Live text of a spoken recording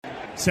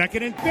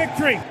Second and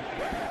victory.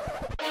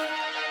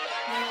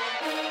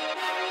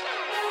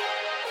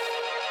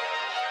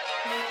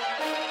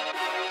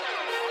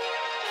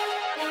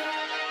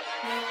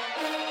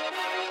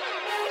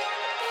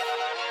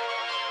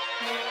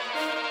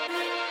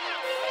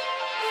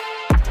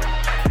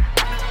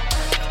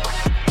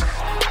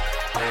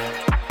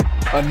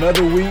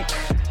 Another week,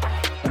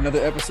 another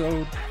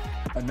episode,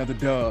 another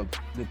dub.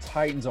 The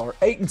Titans are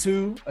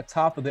 8-2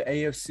 atop of the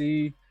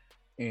AFC,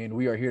 and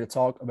we are here to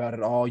talk about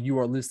it all. You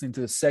are listening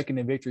to the Second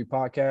and Victory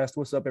podcast.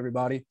 What's up,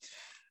 everybody?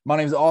 My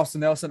name is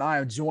Austin Nelson. I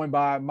am joined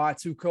by my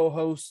two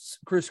co-hosts,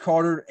 Chris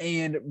Carter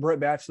and Brett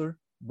Batchelor.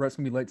 Brett's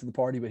going to be late to the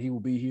party, but he will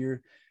be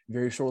here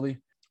very shortly.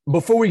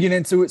 Before we get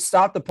into it,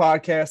 stop the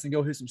podcast and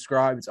go hit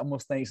subscribe. It's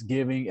almost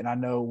Thanksgiving, and I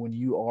know when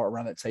you are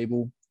around that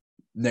table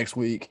next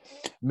week,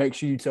 make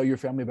sure you tell your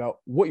family about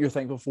what you're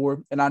thankful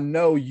for. And I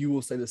know you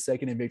will say the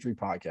Second and Victory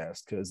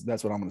podcast, because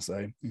that's what I'm going to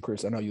say. And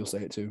Chris, I know you'll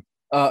say it too.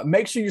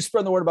 Make sure you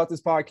spread the word about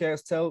this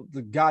podcast. Tell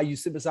the guy you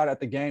sit beside at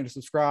the game to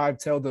subscribe.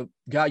 Tell the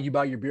guy you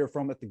buy your beer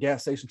from at the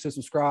gas station to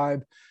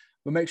subscribe.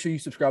 But make sure you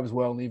subscribe as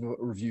well and leave a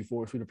review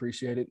for us. We'd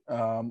appreciate it.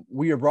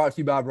 We are brought to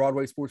you by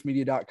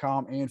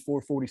BroadwaySportsMedia.com and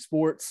 440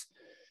 Sports.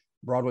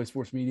 Broadway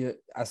Sports Media,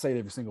 I say it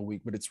every single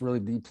week, but it's really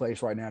the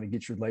place right now to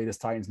get your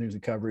latest Titans news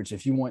and coverage.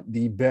 If you want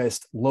the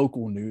best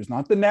local news,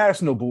 not the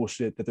national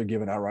bullshit that they're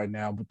giving out right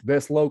now, but the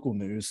best local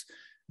news,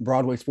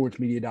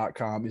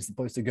 BroadwaySportsMedia.com is the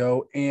place to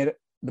go. And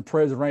the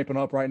Preds are ramping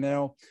up right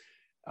now.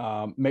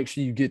 Make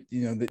sure you get,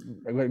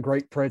 the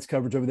great Preds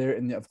coverage over there,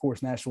 and of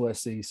course, Nashville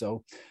SC.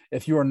 So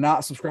if you are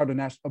not subscribed to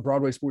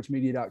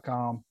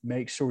BroadwaySportsMedia.com,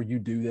 make sure you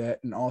do that.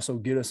 And also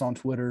get us on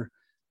Twitter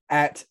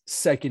at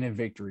Second and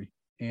Victory.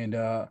 And,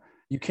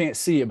 you can't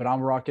see it, but I'm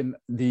rocking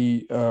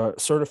the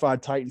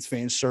Certified Titans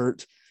fan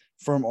shirt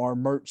from our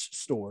merch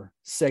store,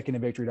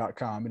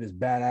 secondandvictory.com. It is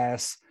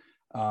badass.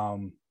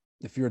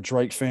 If you're a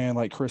Drake fan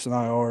like Chris and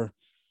I are,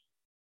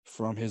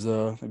 from his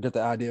I got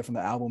the idea from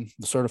the album,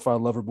 The Certified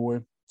Lover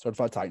Boy,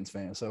 Certified Titans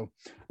fan. So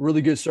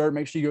really good shirt.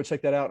 Make sure you go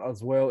check that out,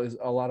 as well as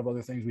a lot of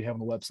other things we have on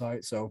the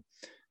website. So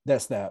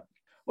that's that.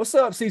 What's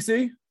up,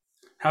 CC?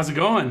 How's it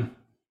going?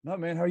 No,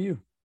 man. How are you?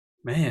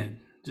 Man,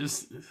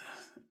 just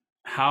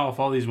how off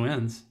all these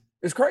wins.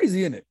 It's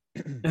crazy, isn't it?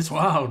 It's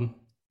wild.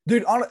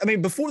 Dude,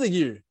 before the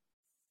year,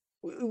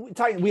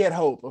 we had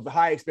hope of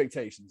high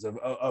expectations of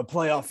a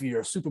playoff year,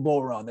 a Super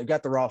Bowl run. They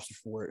got the roster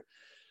for it.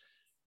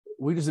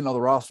 We just didn't know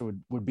the roster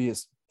would be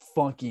as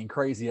funky and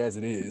crazy as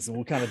it is, and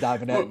we'll kind of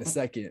dive into that in a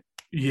second.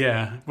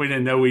 Yeah, we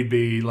didn't know we'd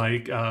be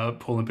like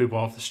pulling people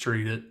off the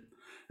street at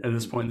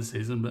this point in the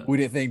season. But we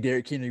didn't think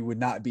Derrick Henry would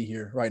not be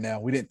here right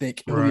now. We didn't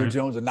think Julio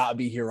Jones would not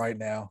be here right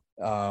now.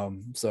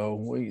 So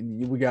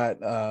we got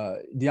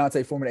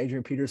Deontay Foreman,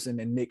 Adrian Peterson,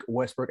 and Nick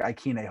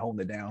Westbrook-Ikhine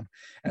holding it down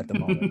at the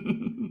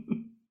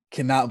moment.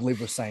 Cannot believe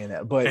we're saying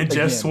that. But and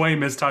Jeff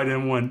Swain is tight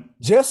end one.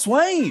 Jeff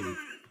Swain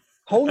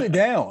holding it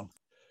down.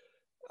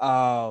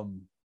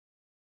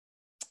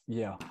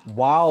 Yeah,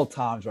 wild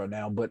times right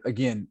now. But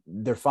again,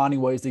 they're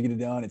finding ways to get it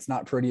done. It's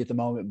not pretty at the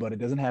moment, but it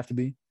doesn't have to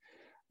be.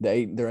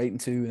 They're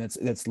 8-2, and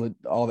that's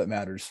all that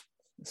matters.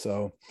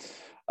 So,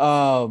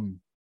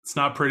 it's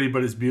not pretty,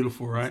 but it's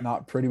beautiful, right? It's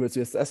not pretty, but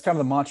that's kind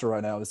of the mantra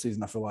right now this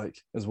season, I feel like,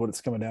 is what it's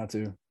coming down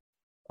to.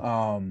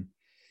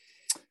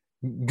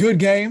 Good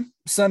game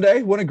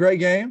Sunday. What a great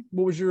game.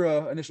 What was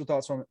your initial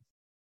thoughts from it?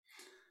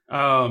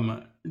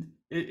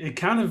 It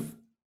kind of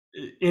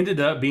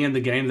ended up being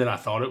the game that I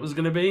thought it was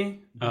going to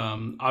be.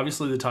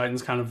 Obviously, the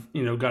Titans kind of,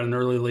 got an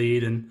early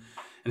lead and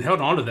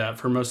held on to that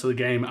for most of the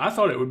game. I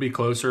thought it would be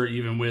closer,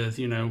 even with,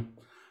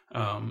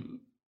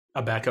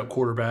 a backup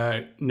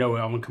quarterback, no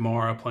Alvin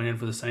Kamara playing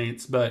for the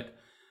Saints. But,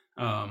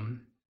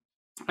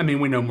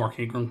 we know Mark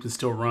Ingram can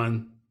still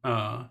run.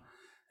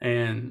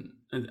 And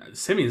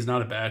Simeon's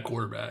not a bad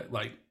quarterback.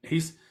 Like,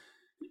 he's,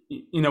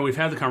 we've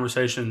had the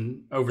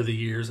conversation over the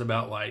years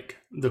about, like,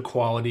 the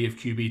quality of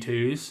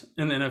QB2s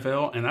in the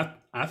NFL. And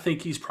I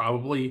think he's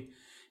probably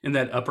in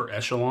that upper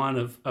echelon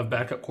of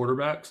backup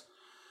quarterbacks.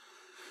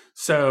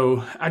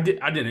 So I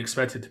didn't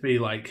expect it to be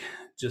like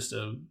just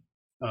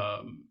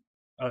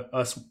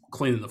us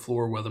cleaning the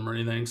floor with them or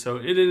anything. So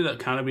it ended up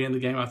kind of being the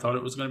game I thought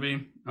it was going to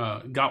be.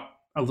 Got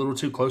a little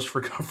too close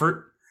for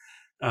comfort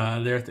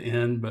there at the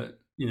end, but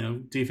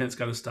defense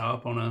got a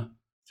stop on a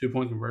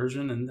 2-point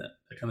conversion, and that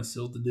kind of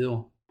sealed the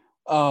deal.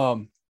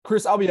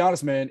 Chris, I'll be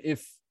honest, man.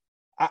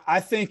 I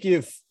think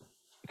if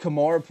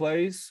Kamara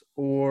plays,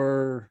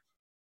 or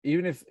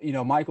even if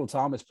Michael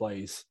Thomas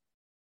plays,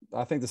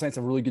 I think the Saints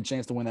have a really good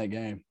chance to win that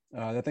game.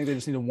 I think they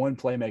just need one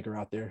playmaker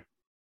out there.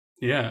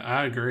 Yeah,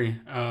 I agree.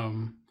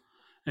 I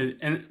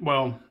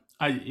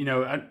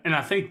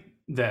think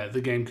that the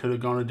game could have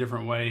gone a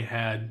different way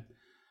had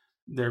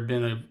there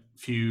been a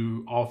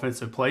few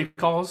offensive play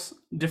calls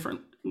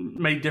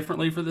made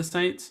differently for the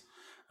Saints.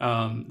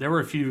 There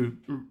were a few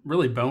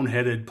really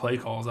boneheaded play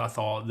calls, I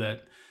thought,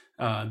 that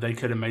they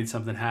could have made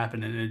something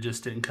happen, and it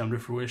just didn't come to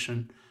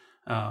fruition.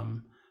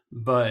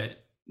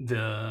 But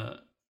the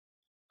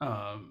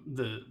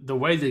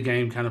way the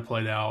game kind of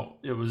played out,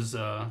 it was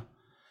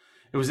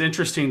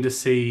interesting to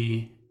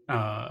see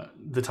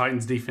the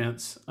Titans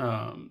defense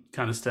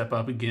kind of step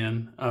up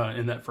again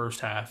in that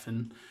first half.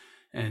 And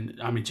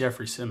I mean,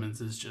 Jeffrey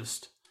Simmons is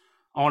just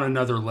on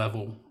another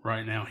level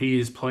right now. He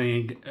is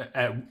playing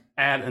at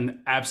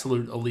an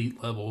absolute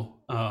elite level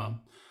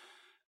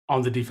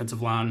on the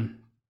defensive line.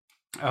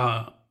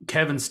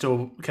 Kevin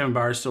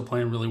Byers still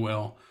playing really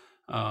well.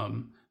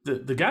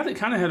 The guy that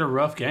kind of had a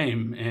rough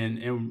game,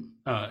 and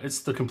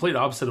it's the complete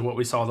opposite of what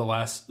we saw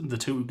the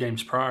 2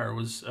 games prior,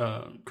 was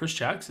Chris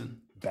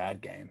Jackson.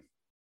 Bad game.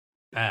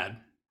 Bad.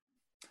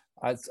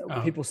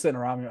 People sitting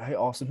around me, hey,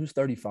 Austin, who's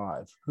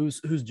 35?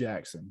 Who's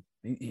Jackson?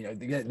 You know,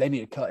 they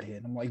need to cut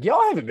him. I'm like,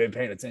 y'all haven't been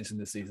paying attention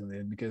this season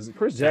then, because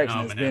Chris Jackson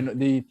has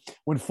been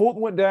when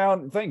Fulton went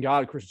down, thank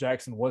God Chris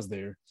Jackson was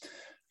there.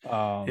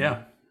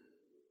 Yeah.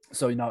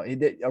 So, you know,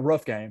 a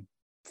rough game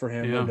for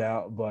him, no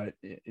doubt, but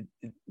it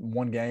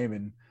one game,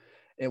 and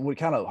it would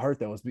kind of hurt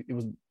though. It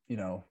was, you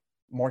know,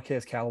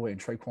 Marquez Callaway and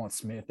Traquan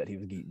Smith that he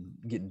was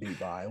getting beat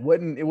by. It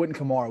wasn't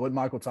Kamara, it wasn't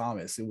Michael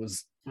Thomas. It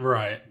was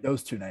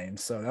those 2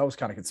 names. So that was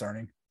kind of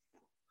concerning.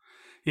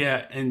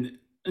 Yeah, and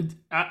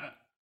I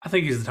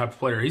think he's the type of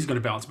player, he's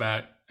going to bounce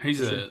back. He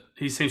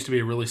seems to be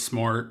a really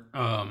smart,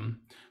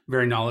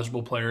 very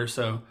knowledgeable player.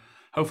 So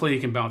hopefully he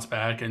can bounce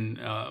back. And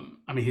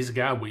I mean, he's a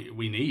guy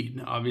we need.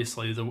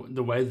 Obviously,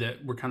 the way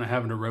that we're kind of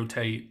having to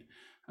rotate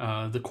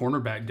the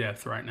cornerback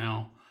depth right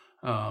now.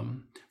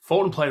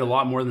 Fulton played a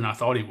lot more than I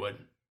thought he would.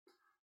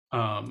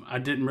 I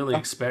didn't really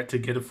expect to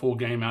get a full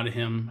game out of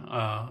him,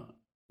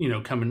 you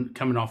know,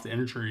 coming off the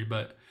injury,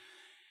 but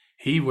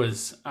he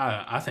was,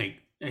 I think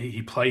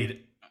he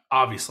played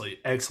obviously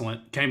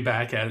excellent, came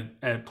back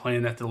at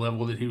playing at the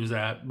level that he was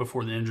at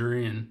before the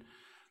injury. And,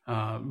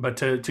 but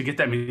to get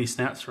that many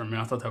snaps from him,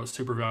 I thought that was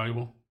super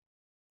valuable.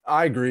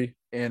 I agree.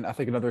 And I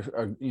think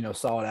another, you know,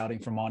 solid outing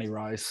from Monty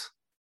Rice.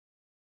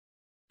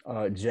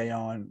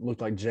 Jayon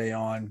looked like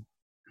Jayon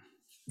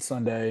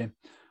Sunday.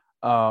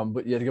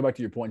 But yeah, to go back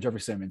to your point, Jeffrey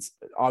Simmons,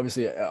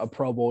 obviously a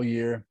Pro Bowl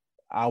year.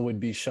 I would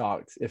be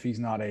shocked if he's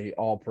not a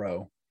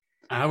All-Pro.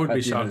 I would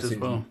be shocked as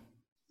well.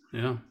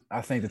 Yeah.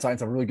 I think the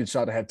Titans have a really good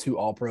shot to have 2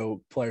 All-Pro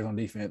players on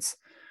defense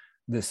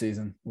this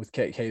season with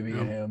KB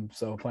and him.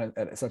 So playing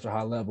at such a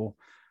high level.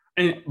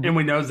 And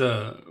we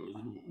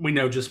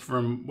know just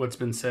from what's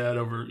been said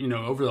over the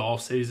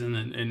offseason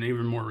and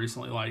even more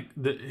recently, like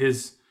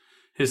his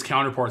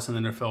counterparts in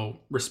the NFL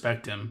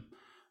respect him.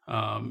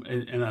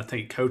 And I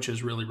think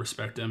coaches really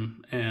respect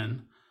him,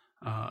 and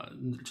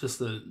just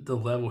the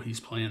level he's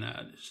playing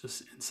at is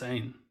just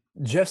insane.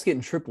 Jeff's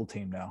getting triple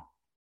teamed now.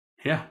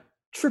 Yeah.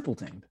 Triple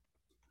teamed.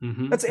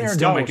 Mm-hmm. That's Aaron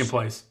still Donald. Making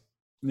plays.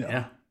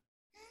 Yeah.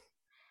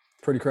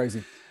 Pretty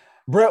crazy.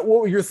 Brett,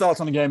 what were your thoughts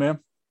on the game, man?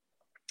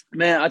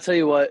 Man, I tell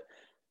you what,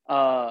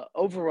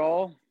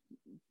 overall,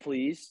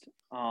 pleased.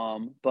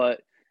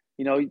 But,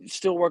 you know,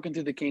 still working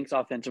through the kinks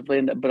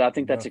offensively, but I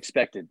think that's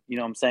expected. You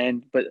know what I'm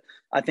saying? But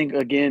I think,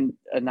 again,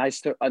 a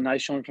nice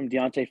showing from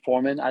D'Onta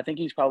Foreman. I think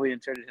he's probably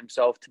inserted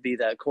himself to be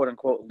that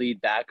quote-unquote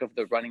lead back of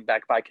the running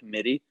back by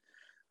committee.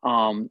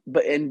 And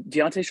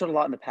D'Onta showed a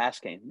lot in the pass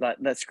game.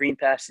 That screen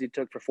pass that he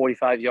took for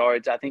 45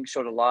 yards, I think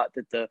showed a lot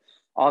that the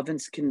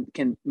offense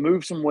can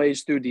move some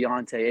ways through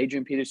D'Onta.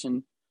 Adrian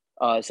Peterson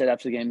said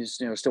after the game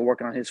he's still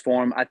working on his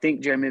form. I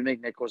think Jeremy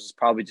McNichols is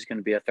probably just going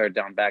to be a third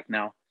down back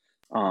now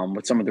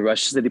with some of the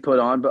rushes that he put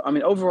on. But, I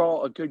mean,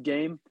 overall, a good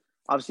game.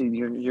 Obviously,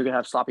 you're going to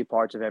have sloppy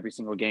parts of every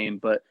single game.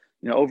 But,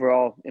 you know,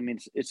 overall, I mean,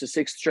 it's a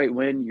 6th straight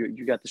win.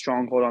 You got the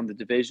stronghold on the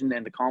division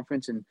and the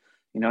conference. And,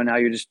 you know, now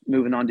you're just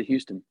moving on to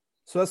Houston.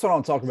 So that's what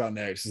I'll talk about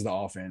next is the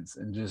offense,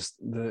 and just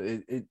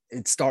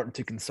it's starting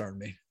to concern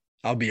me.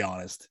 I'll be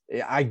honest.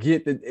 I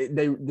get that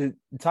the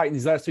Titans,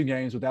 these last 2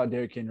 games without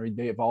Derrick Henry,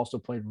 they have also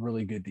played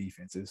really good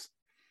defenses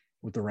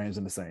with the Rams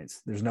and the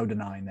Saints. There's no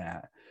denying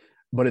that.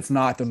 But it's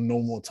not the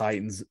normal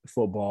Titans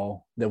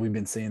football that we've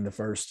been seeing the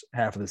first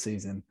half of the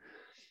season.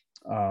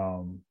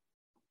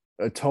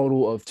 A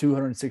total of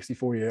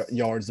 264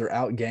 yards. They're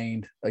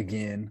outgained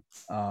again.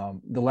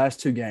 The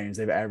last 2 games,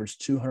 they've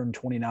averaged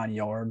 229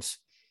 yards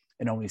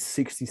and only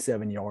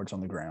 67 yards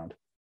on the ground.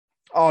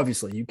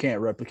 Obviously, you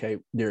can't replicate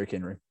Derrick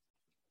Henry.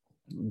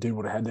 Dude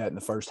would have had that in the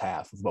first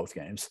half of both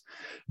games.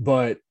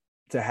 But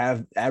to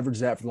have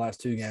averaged that for the last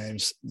 2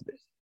 games,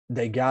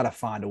 they got to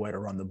find a way to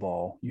run the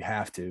ball. You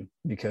have to,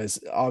 because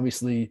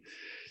obviously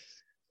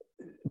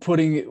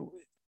putting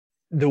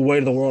the weight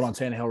of the world on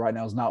Tannehill right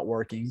now is not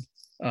working.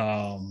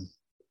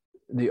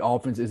 The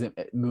offense isn't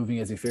moving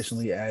as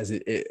efficiently as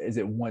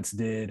it once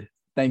did.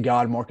 Thank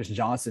God Marcus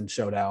Johnson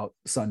showed out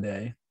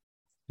Sunday.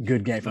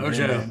 Good game from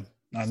him.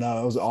 I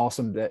know it was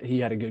awesome that he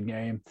had a good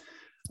game.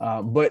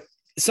 But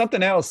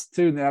something else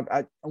too, that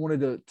I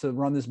wanted to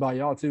run this by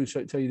y'all too.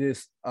 Tell you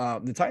this: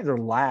 the Titans are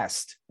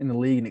last in the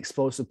league in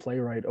explosive play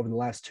rate over the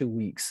last 2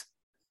 weeks.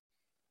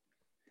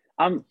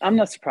 I'm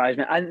not surprised,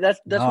 man. That's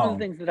one of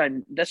the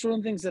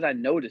things that I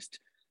noticed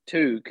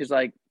too, because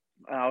like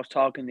I was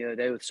talking the other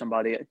day with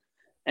somebody,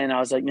 and I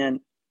was like, man,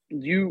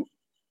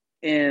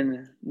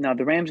 now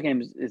the Rams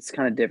game it's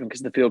kind of different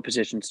because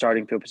the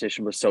starting field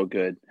position was so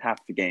good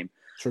half the game.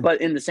 Sure.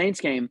 But in the Saints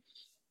game,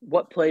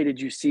 what play did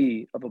you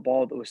see of a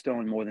ball that was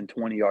thrown more than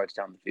 20 yards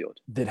down the field?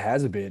 That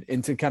has a bid.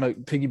 And to kind of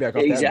piggyback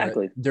off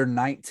Exactly. that, they're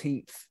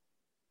 19th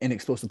in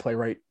explosive play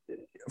rate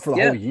for the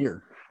Yeah. whole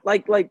year.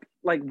 Like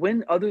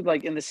when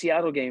in the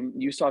Seattle game,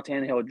 you saw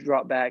Tannehill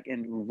drop back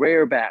and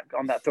rear back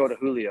on that throw to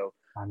Julio.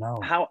 I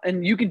know.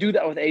 And you can do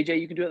that with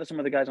AJ. You can do it with some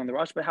other guys on the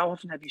roster, but how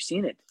often have you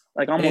seen it?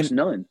 Like almost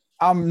none.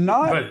 I'm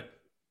not.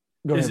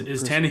 But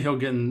is Tannehill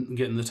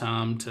getting the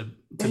time to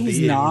He's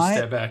be able not. to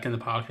step back in the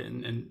pocket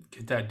and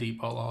get that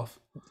deep ball off?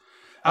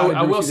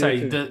 I will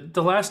say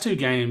the last two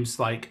games,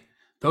 like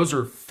those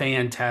are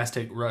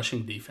fantastic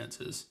rushing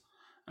defenses.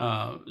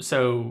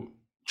 So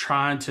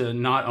trying to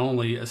not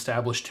only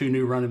establish two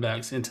new running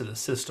backs into the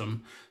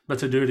system, but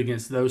to do it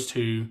against those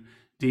two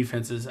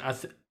defenses,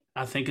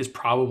 I think is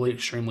probably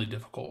extremely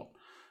difficult.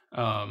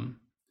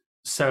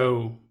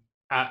 So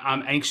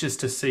I'm anxious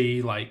to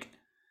see like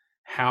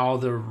how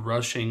the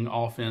rushing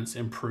offense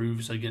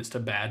improves against a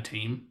bad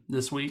team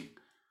this week.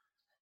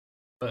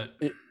 But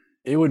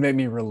it would make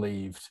me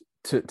relieved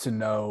to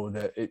know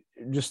that it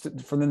just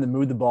for them to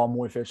move the ball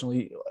more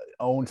efficiently,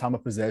 own time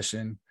of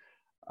possession,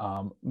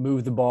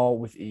 move the ball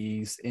with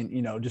ease,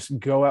 and just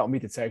go out and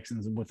meet the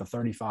Texans with a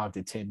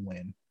 35-10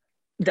 win.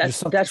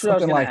 That's what I was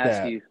going to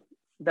ask you.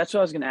 That's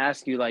what I was going to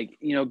ask you. Like,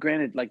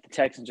 granted, like the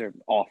Texans are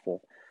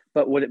awful,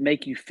 but would it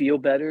make you feel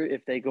better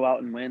if they go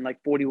out and win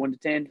like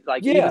 41-10?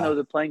 Like, even though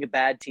they're playing a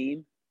bad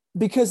team?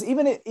 Because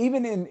even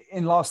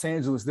in Los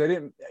Angeles, they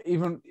didn't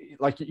even,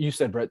 like you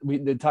said, Brett,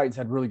 the Titans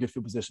had really good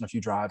field position a few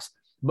drives.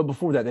 But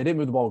before that, they didn't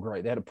move the ball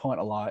great. They had to punt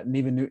a lot. And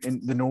even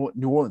in the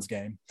New Orleans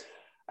game,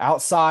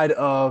 outside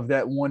of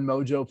that one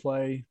Mojo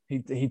play,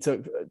 he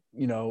took,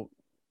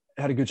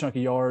 had a good chunk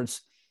of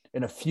yards,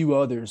 and a few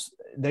others.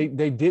 They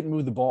didn't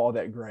move the ball all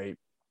that great.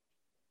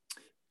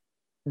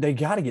 They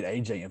got to get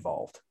AJ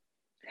involved.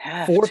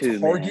 Four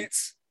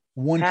targets,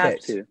 one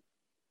catch. You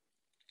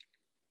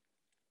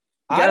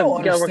gotta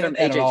work on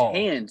AJ's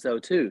hands, though,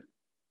 too.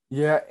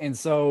 Yeah, and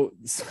so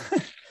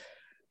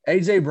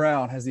AJ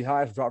Brown has the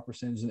highest drop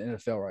percentage in the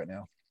NFL right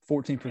now,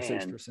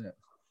 14.6%.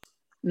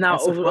 Now,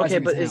 okay,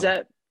 but is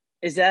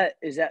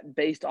that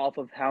based off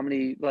of how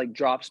many like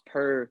drops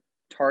per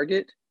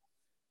target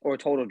or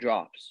total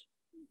drops?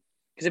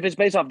 Because if it's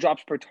based off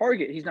drops per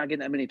target, he's not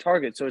getting that many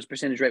targets, so his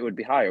percentage rate would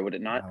be higher, would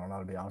it not? I don't know,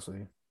 to be honest with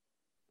you.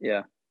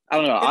 Yeah, I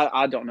don't know.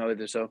 I don't know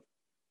either. So,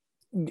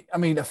 I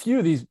mean, a few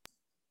of these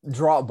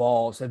drop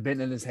balls have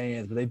been in his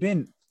hands, but they've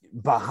been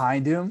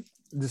behind him.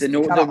 The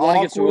one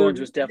against New Orleans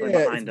was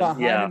definitely behind him.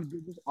 Yeah,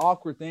 just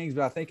awkward things,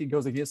 but I think it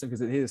goes against him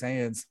because it hit his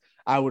hands.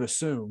 I would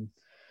assume.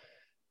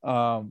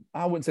 I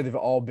wouldn't say they've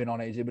all been on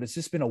AJ, but it's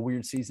just been a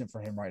weird season for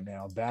him right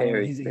now.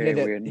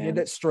 He had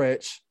that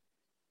stretch,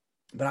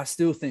 but I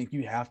still think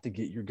you have to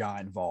get your guy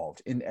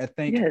involved. And I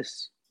think,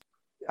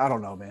 I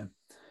don't know, man.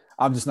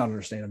 I'm just not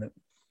understanding it.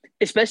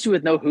 Especially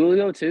with no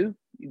Julio, too.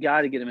 You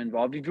got to get him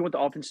involved if you want the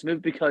offense to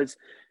move, because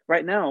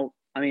right now,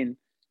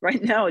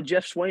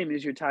 Jeff Swaim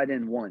is your tight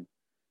end one.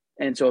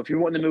 And so if you're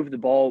wanting to move the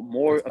ball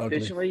more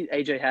efficiently,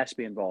 AJ has to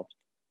be involved.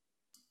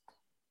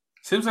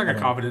 Seems like a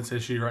confidence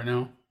issue right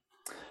now.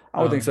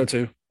 I would think so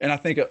too. And I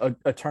think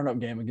a turn-up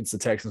game against the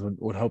Texans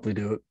would hopefully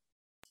do it.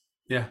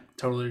 Yeah,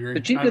 totally agree.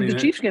 The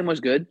Chiefs game was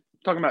good.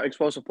 Talking about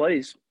explosive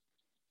plays.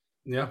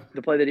 Yeah.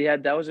 The play that he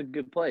had, that was a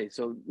good play.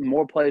 So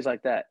more plays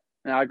like that.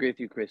 And I agree with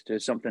you, Chris.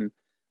 There's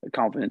a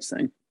confidence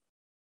thing.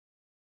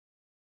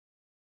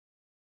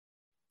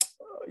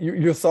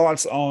 Your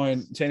thoughts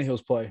on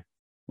Tannehill's play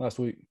last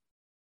week?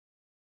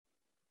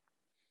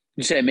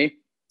 You say me?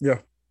 Yeah.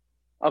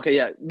 Okay,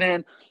 yeah.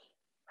 Man.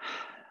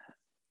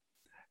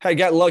 Hey,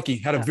 got lucky.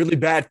 Had a really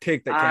bad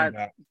pick that came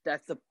back.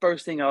 That's the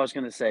first thing I was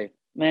going to say.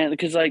 Man,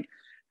 because,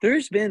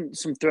 there's been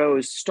some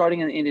throws starting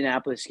in the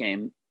Indianapolis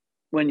game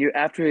when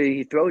after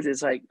he throws it,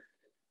 it's like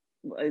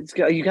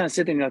you kind of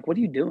sit there and you're like, what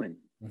are you doing?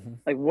 Mm-hmm.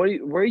 Like,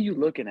 where are you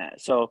looking at?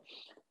 So,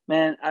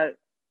 man, I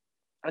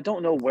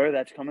don't know where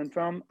that's coming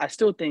from. I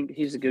still think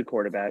he's a good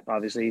quarterback.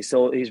 Obviously,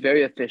 he's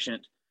very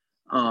efficient.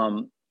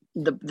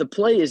 The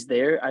play is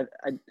there.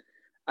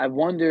 I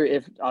wonder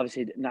if,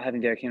 obviously not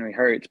having Derrick Henry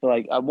hurts,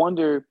 but I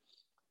wonder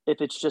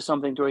if it's just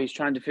something to where he's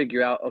trying to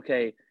figure out,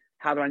 okay,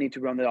 how do I need to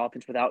run the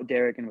offense without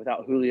Derrick and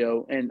without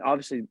Julio? And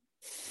obviously,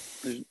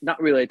 there's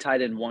not really a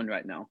tight end one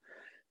right now.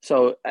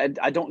 So I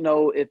don't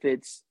know if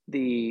it's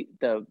the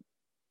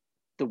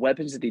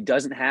weapons that he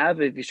doesn't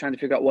have. If he's trying to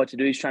figure out what to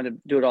do, he's trying to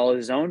do it all on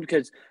his own,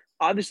 because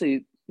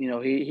obviously,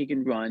 he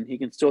can run. He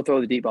can still throw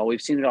the deep ball.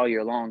 We've seen it all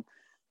year long.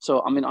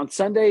 So, I mean, on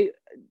Sunday,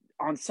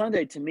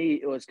 to me,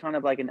 it was kind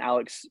of like an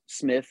Alex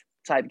Smith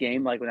type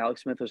game, like when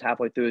Alex Smith was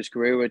halfway through his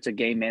career, where it's a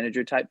game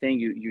manager type thing.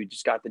 You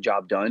just got the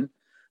job done,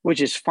 which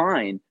is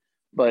fine.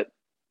 But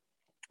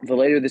the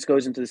later this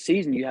goes into the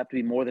season, you have to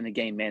be more than a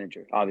game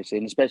manager, obviously,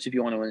 and especially if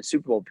you want to win a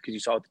Super Bowl, because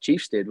you saw what the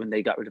Chiefs did when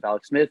they got rid of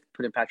Alex Smith,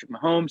 put in Patrick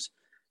Mahomes,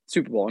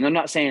 Super Bowl. And I'm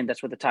not saying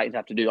that's what the Titans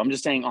have to do. I'm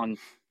just saying on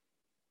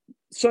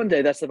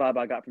Sunday, that's the vibe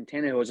I got from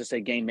Tannehill, was just a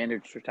game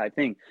manager type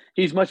thing.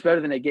 He's much better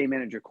than a game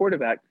manager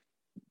quarterback.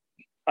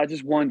 I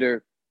just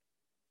wonder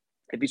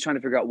if he's trying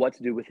to figure out what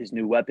to do with his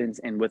new weapons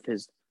and with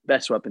his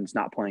best weapons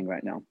not playing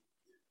right now.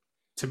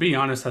 To be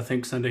honest, I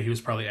think Sunday he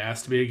was probably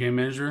asked to be a game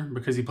manager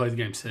because he played the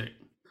game sick.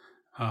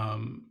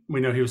 We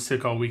know he was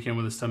sick all weekend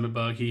with a stomach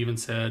bug. He even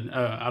said,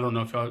 I don't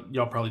know if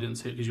y'all probably didn't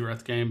see it because you were at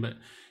the game, but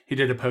he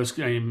did a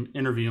post-game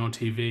interview on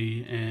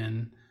TV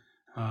and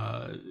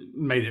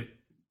made it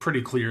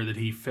pretty clear that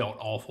he felt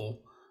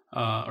awful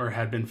or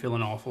had been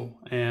feeling awful.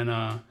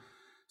 And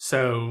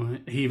so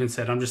he even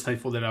said, I'm just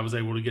thankful that I was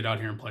able to get out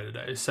here and play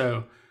today.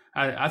 So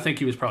I think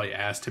he was probably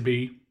asked to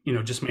be,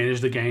 just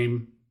manage the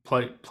game,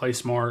 play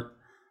smart.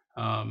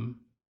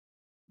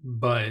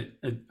 But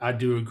I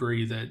do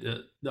agree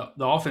that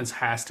the offense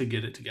has to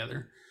get it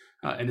together,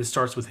 and it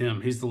starts with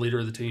him. He's the leader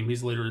of the team.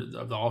 He's the leader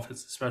of the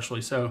offense,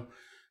 especially. So,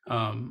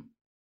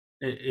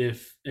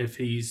 if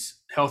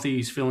he's healthy,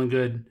 he's feeling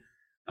good.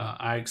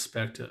 I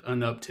expect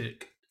an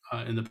uptick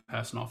in the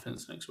passing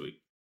offense next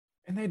week.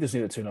 And they just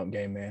need a tune-up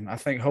game, man. I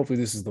think hopefully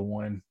this is the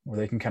one where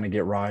they can kind of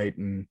get right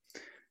and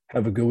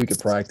have a good week of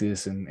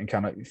practice and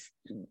kind of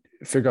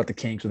figure out the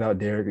kinks without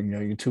Derek. And,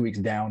 you're 2 weeks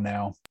down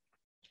now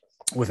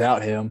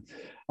without him.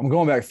 I'm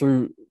going back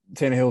through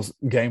Tannehill's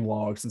game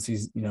log since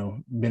he's,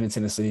 been in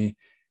Tennessee.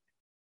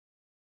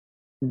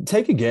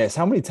 Take a guess.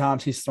 How many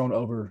times he's thrown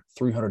over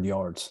 300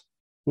 yards?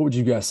 What would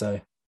you guys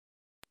say?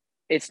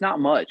 It's not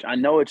much. I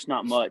know it's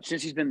not much.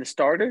 Since he's been the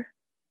starter,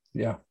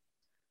 yeah,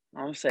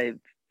 I would say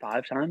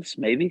 5 times,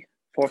 maybe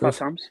 4 or 5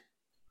 times.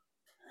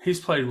 He's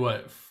played,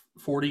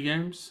 40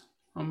 games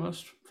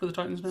almost for the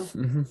Titans now?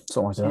 Mm-hmm.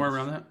 Something like that. Somewhere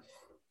around that.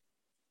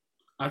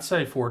 I'd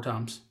say 4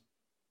 times.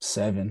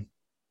 7.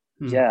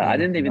 Yeah, I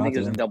didn't even think it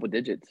was in double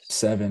digits.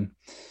 7.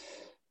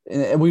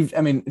 And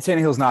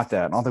Tannehill's not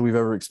that. I don't think we've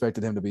ever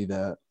expected him to be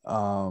that.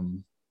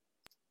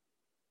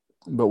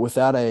 But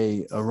without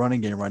a running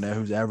game right now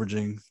who's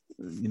averaging,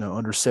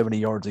 under 70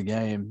 yards a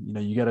game,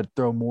 you got to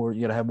throw more.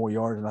 You got to have more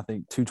yards. And I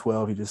think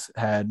 212, he just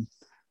had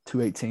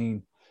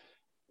 218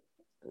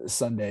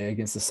 Sunday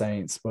against the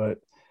Saints. But,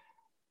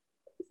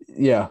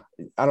 yeah,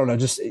 I don't know.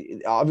 Just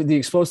the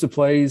explosive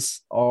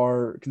plays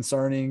are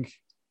concerning.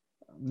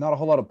 Not a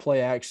whole lot of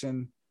play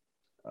action.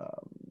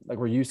 Like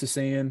we're used to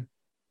seeing.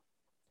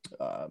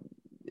 I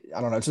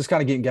don't know. It's just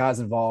kind of getting guys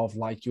involved,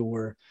 like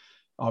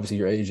obviously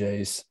your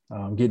AJs,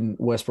 getting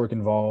Westbrook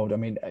involved. I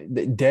mean,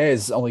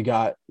 Dez only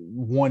got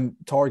 1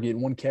 target,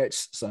 1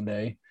 catch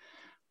Sunday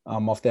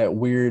off that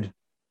weird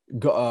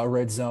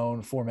red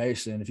zone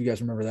formation. If you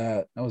guys remember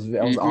that, that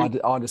was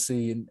odd to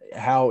see, and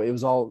how it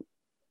was all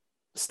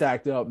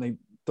stacked up and they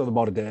throw the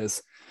ball to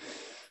Dez.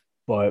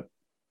 But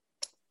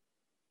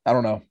I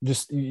don't know.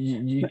 Just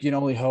you can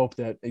only hope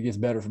that it gets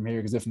better from here,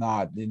 because if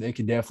not, they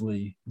could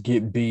definitely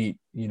get beat.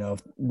 You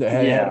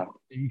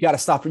got to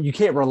stop. You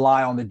can't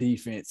rely on the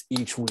defense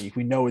each week.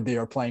 We know they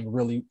are playing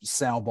really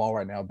sound ball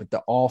right now, but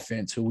the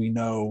offense, who we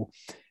know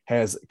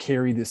has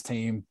carried this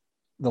team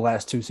the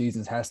last 2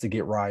 seasons, has to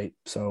get right.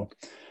 So,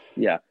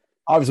 yeah,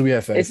 obviously we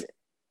have faith.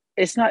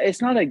 It's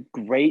not a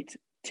great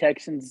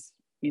Texans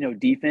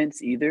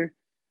defense either.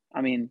 I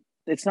mean,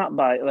 it's not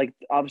by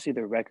obviously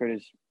their record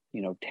is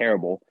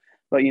terrible.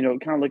 But,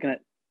 kind of looking at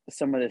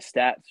some of the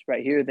stats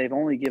right here, they've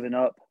only given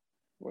up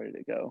 – where did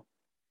it go?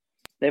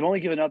 They've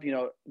only given up,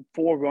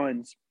 4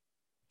 runs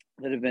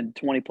that have been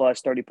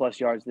 20-plus,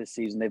 30-plus yards this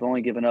season. They've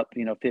only given up,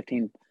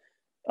 15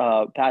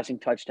 passing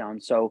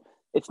touchdowns. So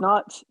it's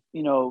not,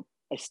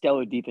 a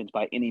stellar defense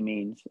by any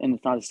means, and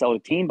it's not a stellar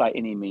team by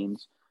any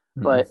means.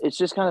 Mm-hmm. But it's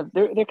just kind of –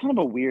 they're kind of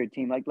a weird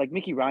team. Like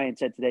Mickey Ryan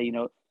said today,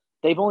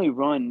 they've only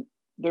run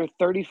 – they're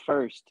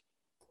 31st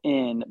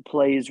in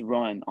plays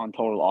run on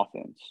total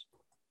offense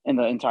in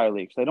the entire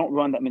league. So they don't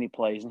run that many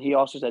plays. And he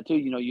also said too,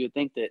 you would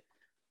think that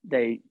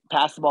they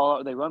pass the ball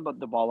out, they run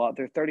the ball out.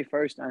 They're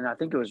 31st, and I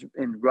think it was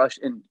in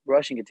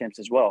rushing attempts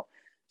as well.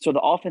 So the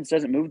offense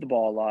doesn't move the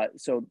ball a lot.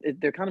 So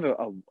they're kind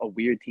of a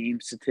weird team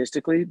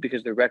statistically,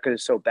 because their record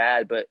is so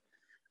bad, but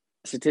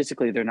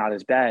statistically they're not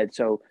as bad.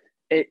 So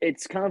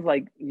it's kind of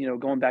like,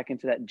 going back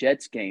into that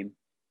Jets game,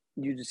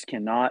 you just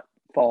cannot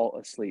fall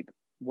asleep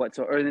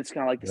whatsoever. And it's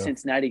kind of like the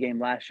Cincinnati game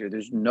last year.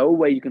 There's no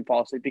way you can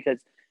fall asleep, because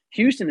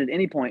Houston at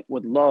any point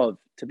would love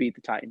to beat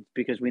the Titans,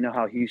 because we know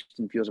how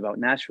Houston feels about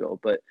Nashville.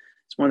 But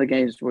it's one of the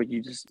games where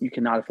you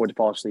cannot afford to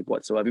fall asleep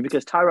whatsoever,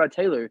 because Tyrod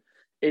Taylor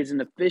is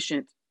an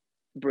efficient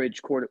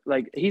bridge quarter.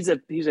 He's a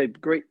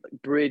great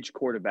bridge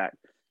quarterback,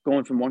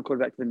 going from one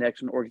quarterback to the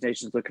next when the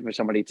organization is looking for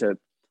somebody to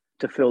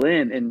fill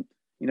in. And,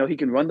 he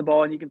can run the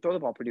ball and he can throw the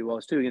ball pretty well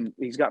too. And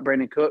he's got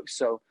Brandon Cooks.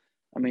 So,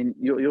 I mean,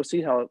 we'll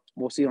see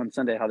on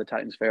Sunday how the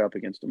Titans fare up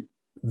against them.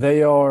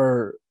 They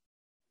are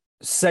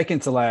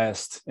second to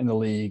last in the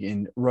league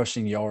in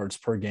rushing yards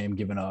per game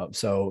given up.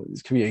 So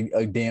it could be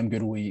a damn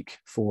good week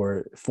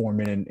for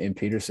Foreman and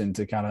Peterson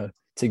to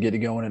get it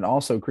going. And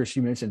also, Chris,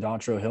 you mentioned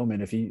Dontrell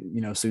Hillman. If he,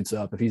 suits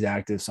up, if he's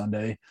active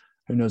Sunday,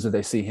 who knows if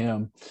they see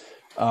him.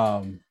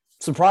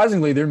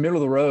 Surprisingly, they're middle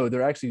of the road.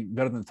 They're actually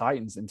better than the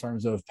Titans in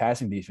terms of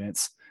passing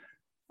defense,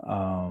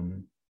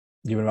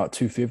 giving about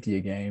 250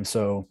 a game.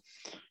 So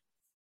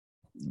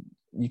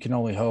you can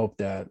only hope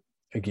that,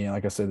 again,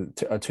 like I said,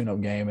 a tune-up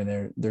game,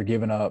 and they're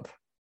giving up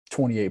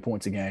 28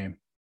 points a game.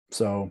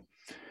 So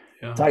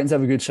Titans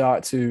have a good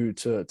shot to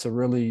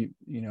really,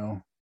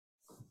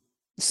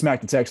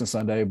 smack the Texans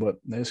Sunday, but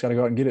they just got to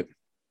go out and get it.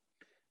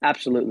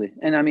 Absolutely.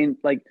 And I mean,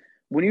 like,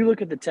 when you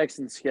look at the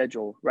Texans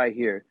schedule right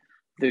here,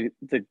 the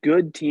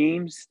good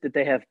teams that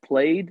they have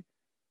played,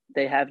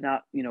 they have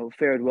not,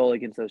 fared well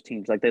against those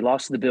teams. Like, they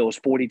lost to the Bills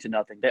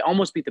 40-0. They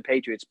almost beat the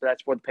Patriots, but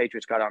that's where the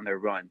Patriots got on their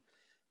run.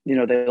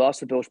 They lost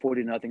to the Bills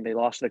 40-0. They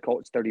lost to the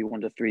Colts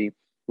 31-3.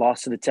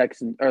 Lost to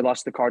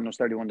the Cardinals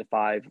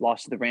 31-5.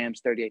 Lost to the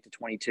Rams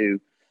 38-22.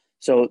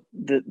 So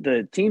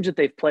the teams that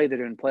they've played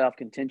that are in playoff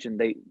contention,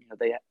 they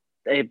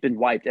have been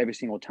wiped every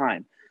single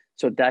time.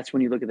 So that's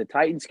when you look at the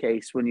Titans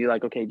case, when you're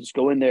like, okay, just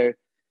go in there,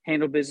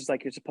 handle business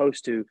like you're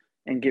supposed to,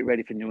 and get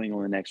ready for New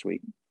England next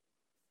week.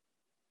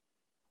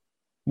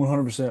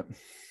 100%.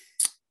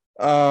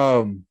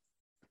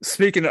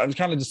 Speaking of, I'm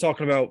kind of just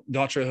talking about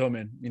Dontrell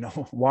Hillman,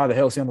 why the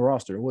hell is he on the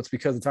roster? Well, it's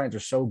because the Titans are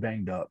so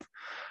banged up.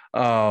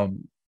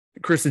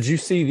 Chris, did you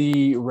see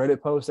the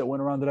Reddit post that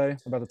went around today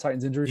about the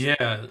Titans injuries?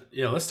 Yeah.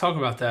 Let's talk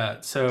about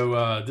that.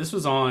 So this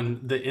was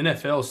on the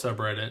NFL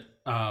subreddit.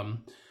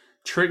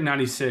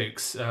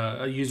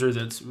 Trick96, a user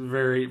that's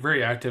very,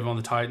 very active on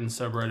the Titans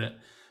subreddit,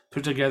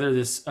 put together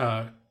this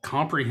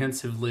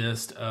comprehensive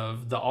list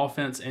of the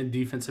offense and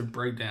defensive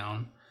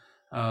breakdown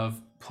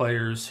of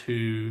players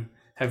who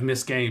have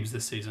missed games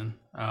this season.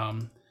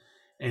 And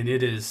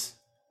it is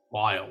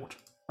wild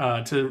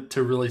to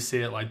really see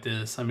it like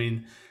this. I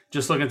mean,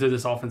 just looking through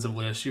this offensive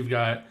list, you've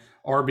got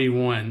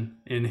RB1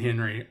 in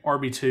Henry,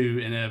 RB2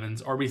 in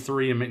Evans,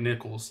 RB3 in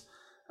McNichols,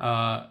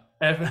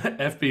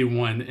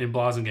 FB1 in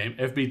Blasingame,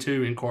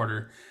 FB2 in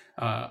Carter,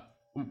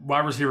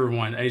 wide receiver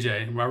 1,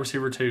 AJ, wide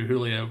receiver 2,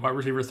 Julio, wide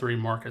receiver 3,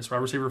 Marcus,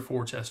 wide receiver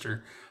 4,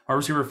 Chester, wide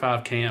receiver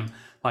 5, Cam.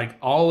 Like,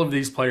 all of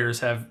these players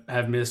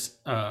have missed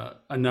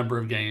a number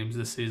of games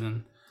this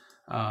season.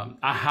 I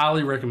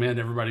highly recommend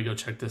everybody go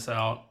check this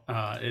out.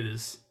 It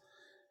is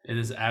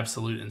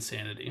absolute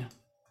insanity.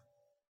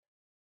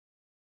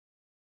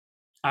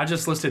 I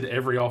just listed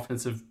every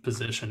offensive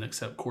position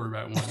except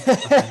quarterback 1.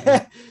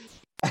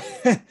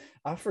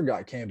 I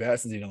forgot Cam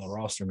Batson's even on the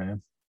roster,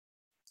 man.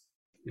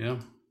 Yeah.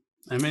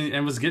 I mean,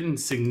 it was getting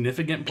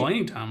significant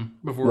playing time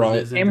before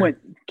right.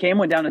 Cam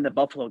went down in the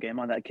Buffalo game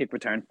on that kick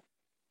return.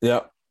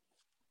 Yep.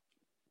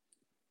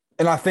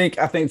 And I think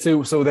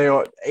too. So they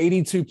are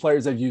 82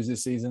 players they've used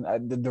this season.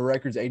 The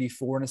record's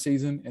 84 in a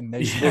season, and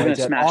they should break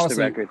that. Smash Honestly,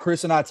 the record.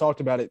 Chris and I talked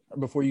about it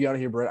before you got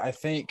here, Brett. I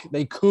think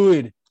they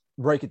could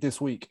break it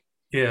this week.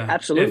 Yeah,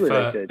 absolutely.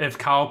 If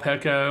Kyle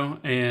Pecco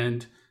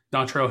and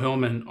Dontrell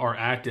Hillman are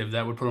active,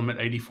 that would put them at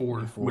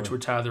 84, which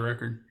would tie the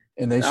record.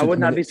 And I would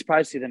not be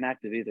surprised to see them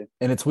active either.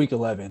 And it's week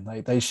 11.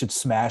 Like, they should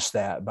smash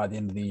that by the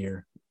end of the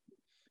year.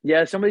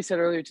 Yeah, somebody said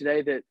earlier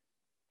today that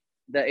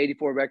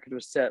 84 record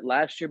was set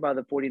last year by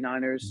the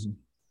 49ers,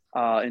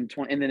 and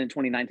then in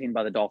 2019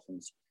 by the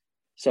Dolphins.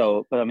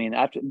 So, but I mean,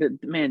 that's in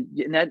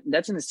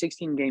the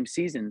 16-game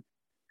season.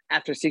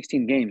 After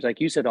 16 games, like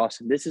you said,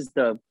 Austin, this is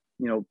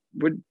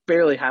we're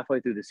barely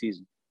halfway through the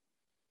season.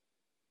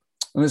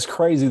 And it's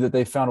crazy that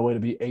they found a way to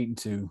be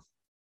 8-2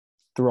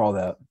 through all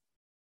that.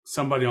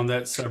 Somebody on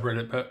that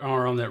subreddit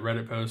or on that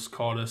Reddit post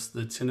called us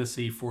the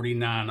Tennessee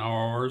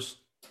 49ers.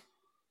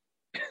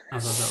 I thought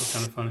that was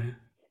kind of funny.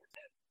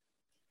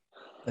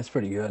 That's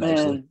pretty good, man,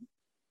 actually.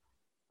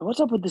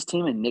 What's up with this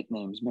team and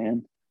nicknames,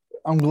 man?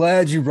 I'm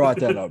glad you brought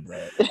that up,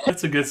 Brett.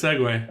 That's a good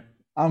segue.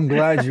 I'm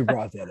glad you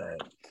brought that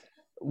up.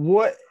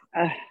 What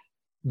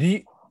do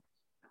you?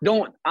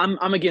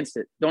 I'm against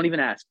it. Don't even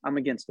ask. I'm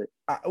against it.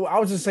 I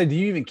was just saying, do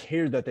you even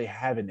care that they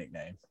have a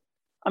nickname?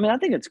 I mean, I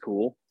think it's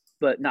cool,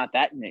 but not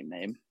that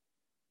nickname.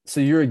 So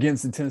you're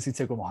against the Tennessee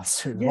Tickle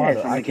Monsters?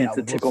 Yeah, I'm against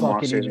the Tickle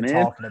Monsters,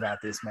 man. Talking about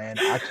this, man.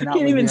 I cannot.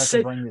 You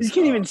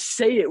can't even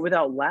say it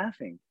without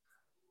laughing.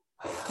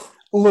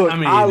 Look, I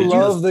mean,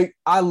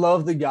 I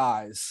love the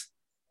guys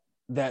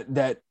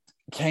that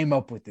came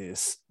up with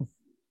this,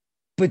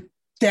 but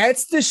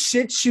that's the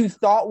shit you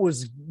thought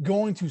was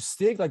going to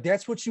stick. Like,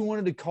 that's what you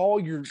wanted to call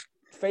your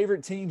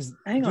favorite team's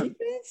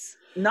defense?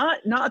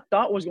 Not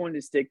thought was going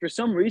to stick. For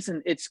some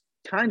reason, it's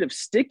kind of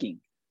sticking,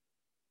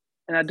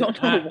 and I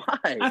don't know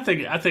why. I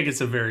think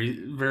it's a very,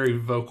 very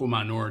vocal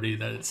minority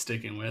that it's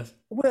sticking with.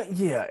 Well,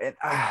 yeah, and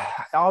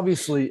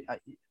obviously,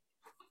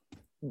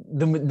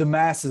 the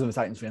masses of the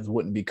Titans fans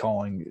wouldn't be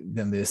calling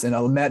them this, and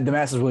the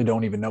masses really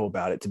don't even know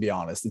about it, to be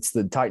honest. It's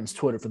the Titans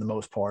Twitter for the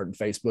most part, and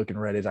Facebook and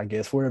Reddit, I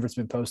guess, wherever it's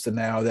been posted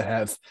now,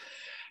 that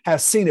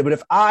have seen it. But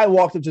if I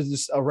walked up to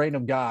just a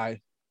random guy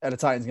at a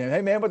Titans game,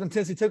 hey man, about the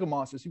Tennessee Tickle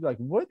Monsters, he'd be like,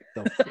 "What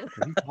the fuck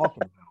are you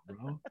talking about,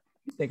 bro?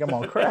 You think I'm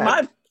on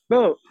crack?"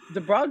 Bro,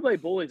 the Broadway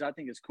Bullies, I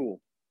think is cool.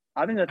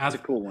 I think that's a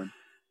cool one.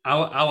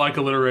 I like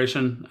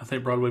alliteration. I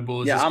think Broadway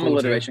Bullies. Yeah, is I'm cool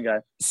alliteration guy.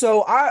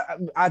 So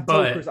I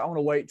told Chris I want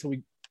to wait till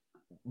we.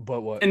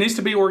 But what? It needs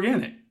to be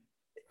organic.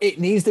 It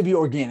needs to be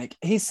organic.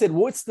 He said,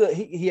 "What's the?"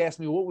 He asked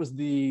me, "What was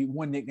the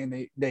one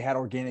nickname they had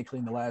organically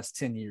in the last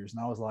 10 years?"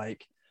 And I was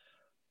like,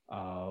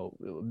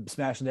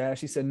 "Smash and Dash."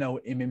 He said, "No,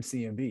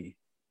 MMCMB."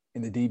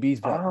 And the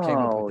DBs came up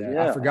with that.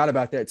 Yeah. I forgot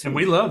about that too. And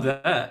we love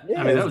that.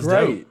 Yeah, I mean, that was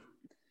great. dope.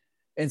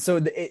 And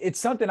so it's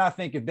something I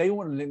think if they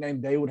wanted a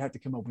nickname, they would have to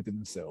come up with it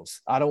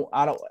themselves. I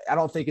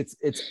don't think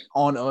it's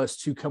on us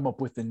to come up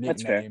with the nickname.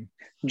 That's fair.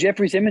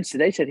 Jeffrey Simmons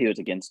today said he was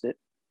against it.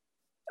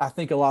 I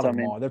think a lot of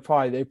them are. They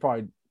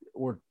probably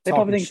were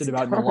talking shit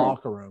about it in the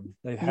locker room.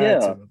 They've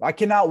had to. I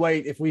cannot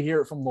wait if we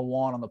hear it from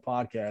LaJuan on the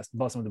podcast,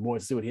 busting with the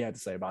boys, to see what he had to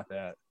say about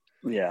that.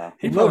 Yeah.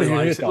 He probably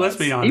likes it. Let's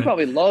be honest. He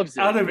probably loves it.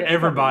 Out of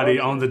everybody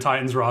on the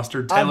Titans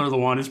roster, Taylor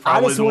Lewan is probably the one that loves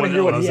it. I just want to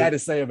hear what he had to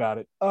say about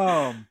it.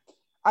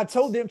 I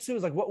told them too,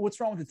 it's like, what's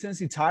wrong with the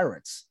Tennessee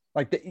Tyrants?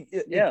 Like,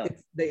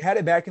 they had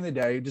it back in the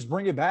day. Just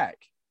bring it back.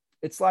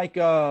 It's like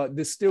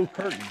the steel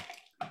curtain.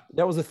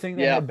 That was a thing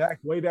they had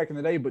way back in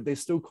the day, but they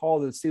still call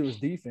the Steelers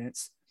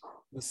defense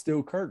the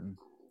steel curtain.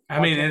 I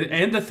mean,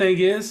 and the thing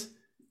is,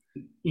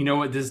 you know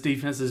what this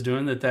defense is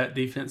doing that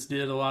defense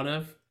did a lot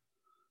of?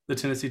 The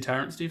Tennessee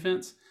Tyrants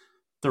defense?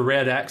 The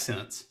red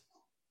accents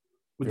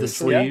with the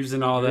sleeves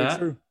and all that.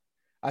 True.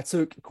 I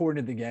took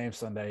Courtney to the game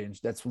Sunday, and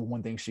that's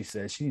one thing she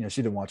said. She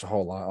didn't watch a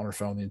whole lot on her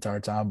phone the entire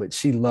time, but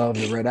she loved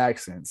the red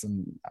accents,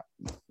 and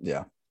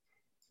yeah.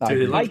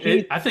 Dude,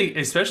 I think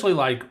especially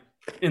like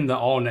in the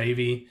all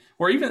navy,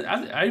 or even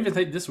I even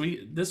think this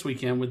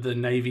weekend with the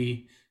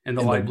navy and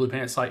the light blue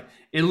pants, like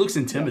it looks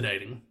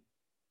intimidating.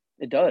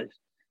 It does.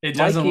 It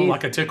doesn't look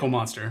like a tickle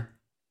monster.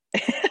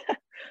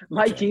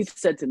 Mike Keith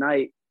said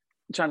tonight,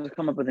 trying to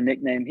come up with a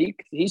nickname.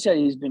 He said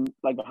he's been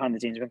like behind the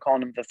scenes, been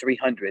calling him the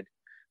 300.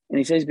 And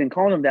he says he's been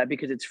calling him that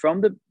because it's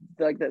from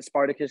that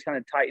Spartacus kind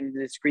of Titan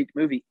this Greek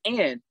movie.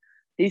 And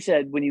he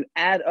said when you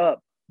add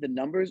up the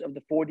numbers of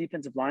the 4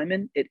 defensive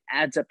linemen, it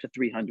adds up to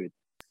 300.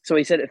 So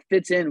he said it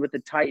fits in with the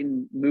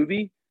Titan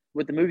movie,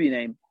 with the movie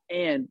name.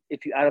 And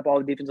if you add up all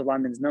the defensive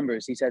linemen's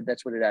numbers, he said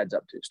that's what it adds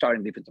up to,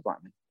 starting defensive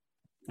linemen.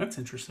 That's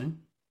interesting.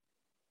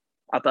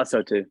 I thought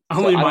so too.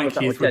 Only Mike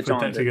Keith would put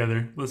that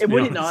together. Let's be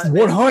honest.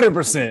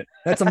 100%.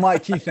 That's a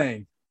Mike Keith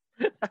thing.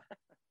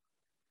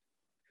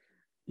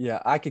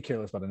 Yeah, I could care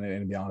less about the nickname,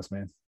 to be honest,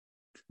 man.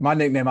 My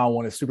nickname I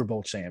want is Super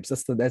Bowl champs.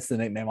 That's the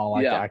nickname I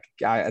like. Yeah.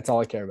 That's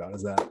all I care about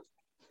is that.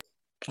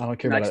 I don't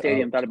care about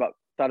Stadium thought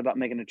about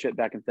making a trip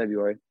back in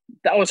February.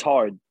 That was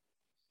hard.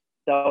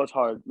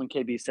 When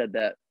KB said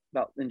that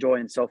about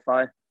enjoying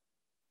SoFi.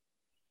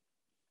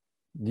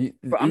 Each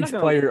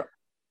player.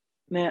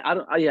 Man,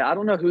 I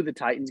don't know who the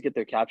Titans get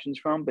their captions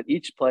from, but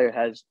each player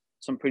has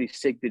some pretty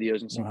sick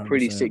videos and some 100%.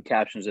 Pretty sick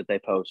captions that they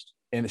post.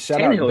 And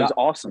Tannehill is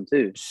awesome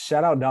too.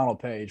 Shout out Donald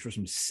Page for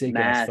some sick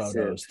ass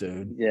photos,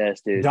 dude.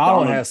 Yes, dude.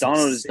 Donald has some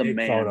is sick the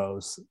man.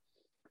 Photos.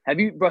 Have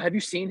you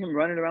seen him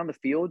running around the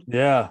field?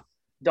 Yeah.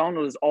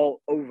 Donald is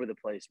all over the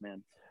place,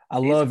 man.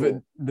 He's love it.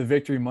 The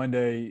Victory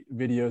Monday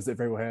videos that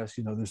Vrabel has.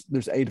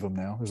 There's 8 of them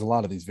now. There's a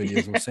lot of these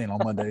videos we're seeing on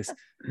Mondays.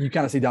 You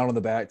kind of see Donald in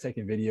the back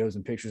taking videos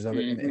and pictures of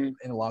it in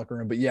the locker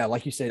room. But yeah,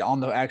 like you said, on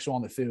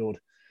the field,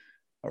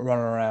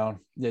 running around.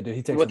 Yeah, dude,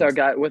 he takes with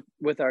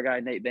our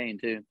guy Nate Bain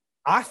too.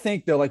 I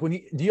think though, like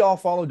do y'all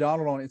follow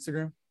Donald on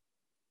Instagram?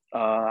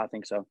 I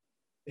think so.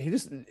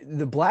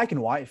 The black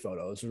and white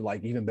photos are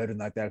like even better than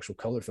like the actual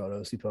color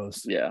photos he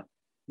posts. Yeah,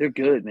 they're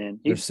good, man.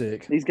 They're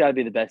sick. He's got to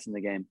be the best in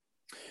the game.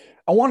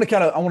 I want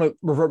to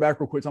revert back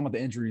real quick talking about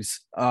the injuries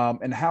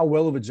and how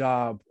well of a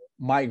job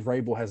Mike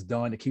Vrabel has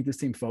done to keep this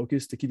team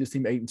focused, to keep this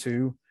team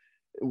 8-2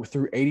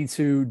 through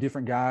 82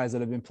 different guys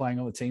that have been playing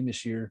on the team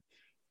this year.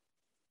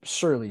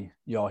 Surely,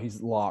 y'all,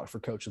 he's locked for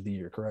Coach of the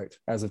Year, correct?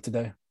 As of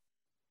today?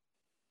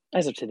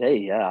 As of today,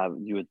 yeah,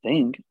 you would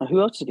think.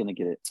 Who else is going to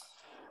get it?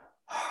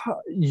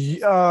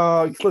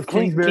 Cliff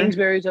Kingsbury.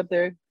 Kingsbury's up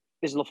there.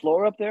 Is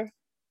LaFleur up there?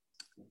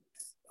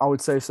 I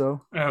would say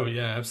so. Oh,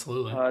 yeah,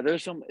 absolutely.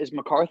 Is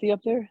McCarthy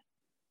up there?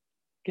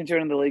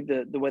 Considering the league,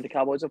 the way the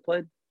Cowboys have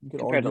played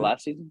compared to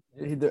last season?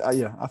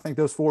 Yeah, I think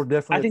those 4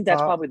 definitely. I think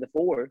that's probably the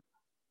 4.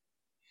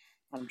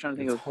 I'm trying to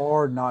think. It's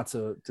hard not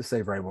to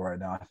say Vrabel right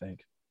now, I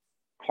think.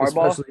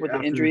 Harbaugh with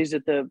the injuries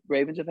that the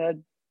Ravens have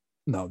had?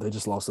 No, they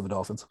just lost to the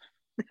Dolphins.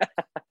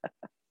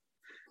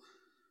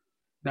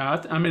 No,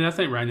 I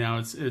think right now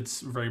it's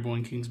Vrabel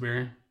and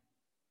Kingsbury.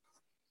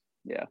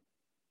 Yeah.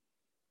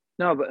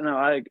 No, but no,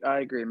 I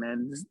agree,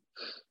 man.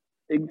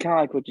 Kind of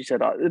like what you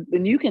said,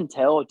 and you can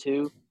tell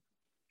too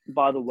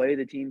by the way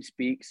the team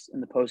speaks in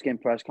the post-game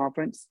press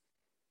conference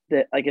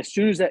that like as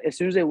soon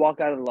as they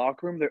walk out of the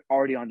locker room, they're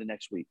already on to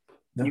next week.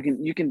 Yeah.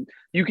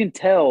 You can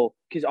tell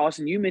because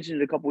Austin, you mentioned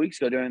it a couple weeks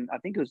ago during I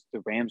think it was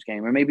the Rams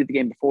game or maybe the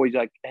game before. He's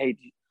like, hey,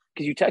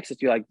 because you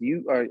texted, you're like,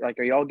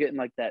 are y'all getting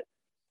like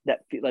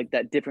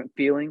that different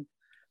feeling,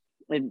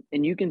 and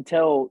you can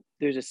tell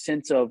there's a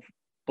sense of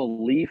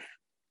belief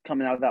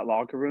coming out of that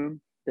locker room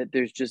that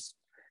there's just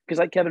because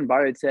like Kevin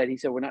Byard said, he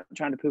said we're not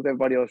trying to prove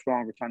everybody else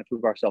wrong, we're trying to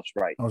prove ourselves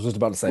right. I was just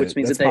about to say, which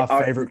means that's that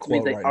my favorite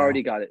quote. They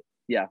already got it.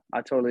 Yeah,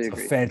 I totally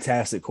agree. A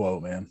fantastic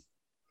quote, man.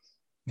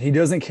 He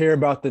doesn't care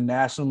about the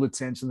national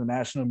attention, the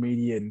national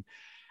media,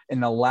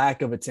 and the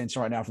lack of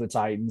attention right now for the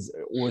Titans,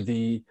 or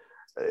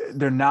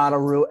they're not a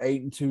real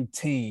 8-2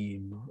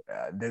 team.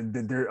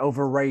 They're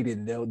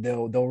overrated.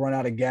 They'll run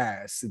out of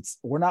gas.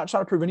 We're not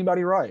trying to prove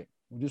anybody right.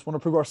 We just want to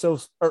prove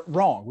ourselves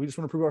wrong. We just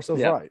want to prove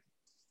ourselves right.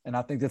 And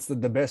I think that's the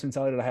best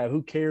mentality to have.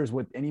 Who cares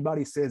what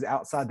anybody says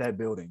outside that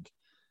building?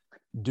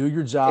 Do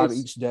your job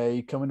each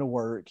day, come into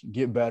work,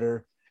 get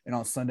better, and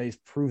on Sundays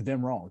prove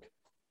them wrong.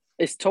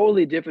 It's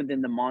totally different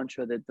than the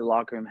mantra that the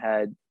locker room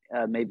had.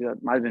 Maybe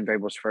it might have been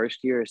Vrabel's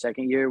first year or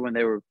second year when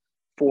they were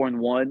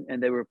 4-1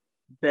 and they were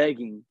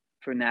begging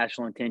for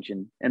national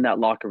attention in that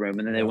locker room,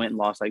 and then they went and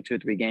lost like 2 or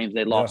 3 games.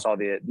 They lost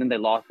then they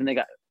lost, and they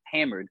got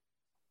hammered.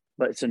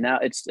 But so now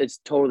it's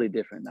totally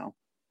different now.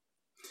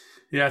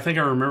 Yeah, I think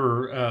I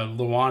remember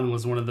Luan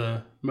was one of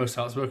the most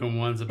outspoken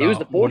ones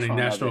about winning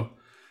national.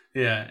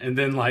 Yeah, and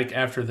then like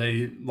after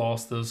they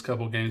lost those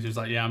couple games, he was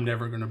like, "Yeah, I'm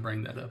never going to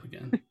bring that up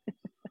again."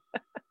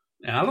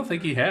 And I don't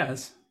think he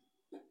has.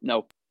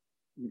 No.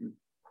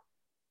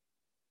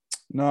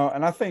 No,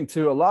 and I think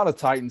too, a lot of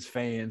Titans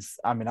fans.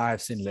 I mean, I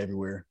have seen it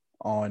everywhere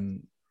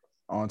on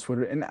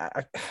Twitter, and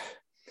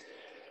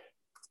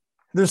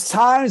there's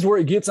times where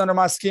it gets under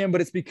my skin,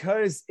 but it's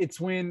because it's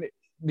when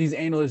these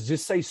analysts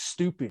just say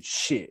stupid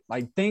shit,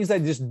 like things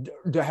that just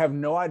have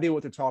no idea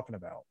what they're talking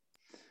about.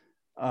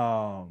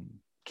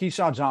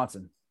 Keyshawn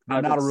Johnson,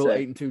 they're not a real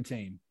 8-2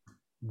 team.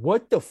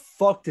 What the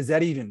fuck does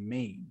that even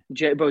mean?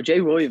 Jay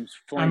Williams.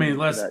 I mean,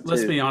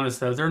 let's be honest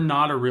though, they're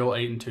not a real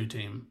 8-2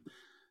 team.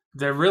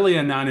 They're really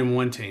a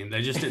 9-1 team.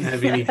 They just didn't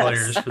have any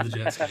players for the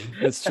Jets game.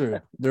 That's true.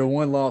 Their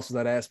one loss was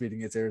that ass beating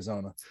against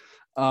Arizona.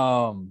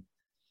 And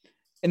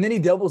then he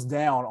doubles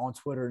down on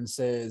Twitter and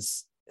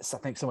says, I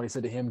think somebody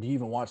said to him, "Do you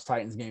even watch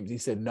Titans games?" He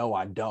said, "No,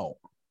 I don't."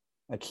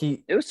 Like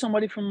it was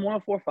somebody from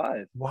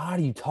 104.5. Why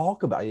do you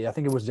talk about it? I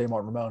think it was J.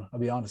 Martin Ramon. I'll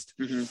be honest.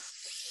 Mm-hmm.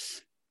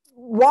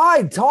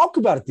 Why talk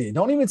about it then?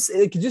 Don't even say,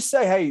 it could just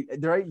say, "Hey,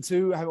 they're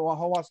 8-2. I haven't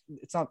watched."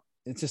 It's not.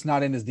 It's just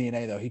not in his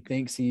DNA though. He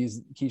thinks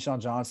he's Keyshawn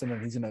Johnson,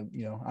 and he's gonna.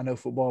 I know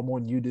football more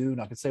than you do,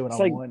 and I can say what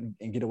I want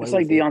and get away. It's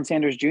like Deion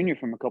Sanders Jr.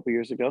 from a couple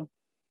years ago.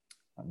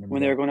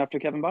 When they were going after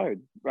Kevin Byard,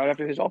 right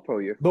after his All-Pro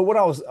year. But what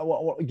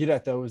I get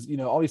at, though, is,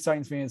 all these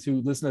Titans fans who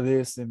listen to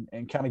this and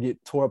kind of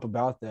get tore up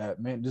about that,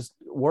 man, just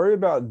worry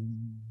about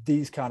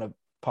these kind of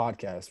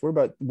podcasts. Worry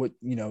about what,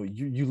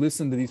 you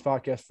listen to these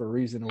podcasts for a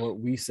reason, and what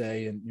we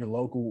say, and your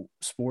local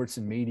sports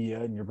and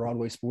media and your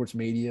Broadway sports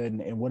media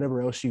and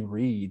whatever else you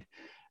read,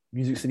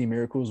 Music City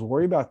Miracles,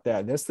 worry about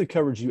that. That's the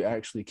coverage you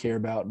actually care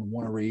about and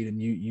want to read,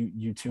 and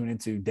you tune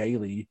into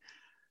daily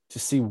to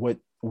see what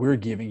we're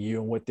giving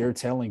you and what they're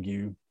telling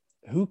you.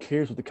 Who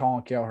cares what the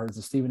Colin Cowherds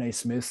and Stephen A.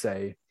 Smith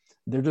say?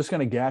 They're just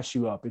going to gas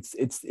you up.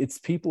 It's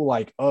people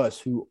like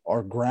us who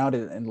are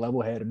grounded and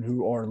level-headed and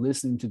who are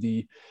listening to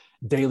the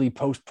daily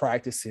post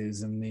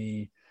practices and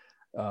the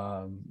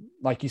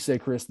like you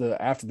said, Chris,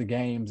 the after the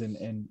games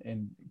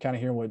and kind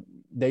of hearing what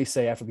they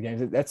say after the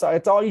games.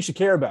 That's all you should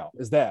care about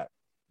is that.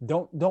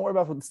 Don't worry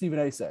about what Stephen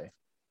A. say.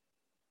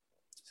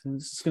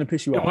 It's just going to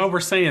piss you off. While we're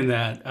saying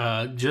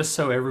that, just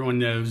so everyone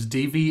knows,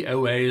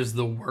 DVOA is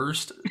the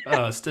worst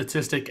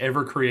statistic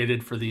ever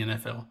created for the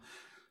NFL.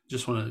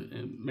 Just want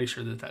to make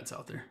sure that that's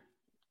out there.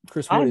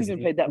 Chris, I haven't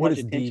even paid that much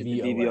attention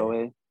to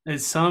DVOA.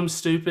 It's some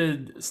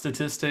stupid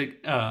statistic.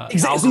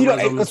 Exactly.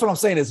 That's what I'm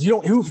saying is you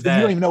don't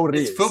even know what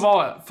it is.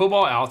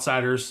 Football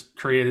Outsiders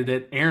created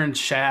it. Aaron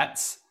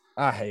Schatz,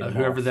 I hate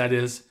whoever that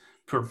is,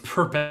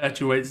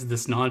 perpetuates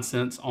this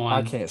nonsense on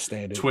I can't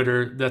stand it.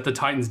 Twitter that the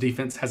Titans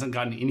defense hasn't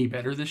gotten any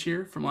better this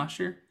year from last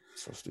year.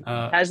 So stupid.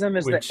 Has them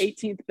as the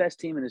 18th best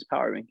team in his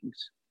power rankings.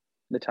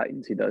 The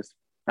Titans, he does.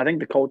 I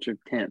think the Colts are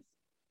 10th.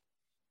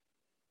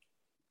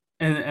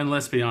 And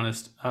let's be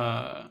honest,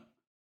 the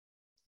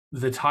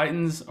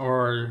Titans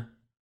are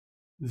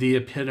the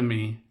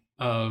epitome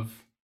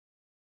of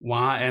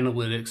why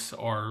analytics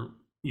are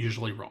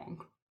usually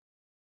wrong.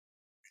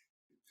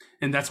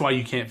 And that's why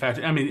you can't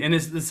factor. I mean, and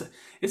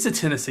it's a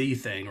Tennessee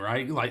thing,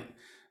 right? Like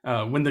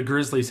when the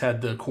Grizzlies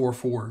had the core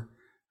four,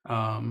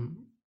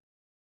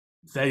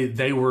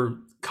 they were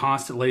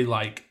constantly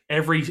like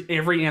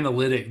every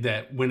analytic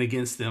that went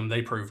against them,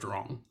 they proved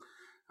wrong.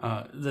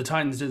 The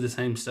Titans do the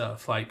same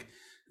stuff. Like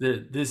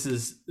this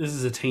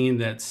is a team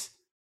that's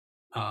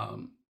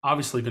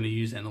obviously going to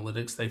use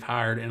analytics. They've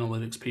hired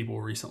analytics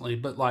people recently,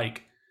 but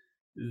like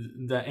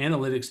the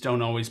analytics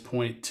don't always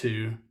point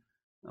to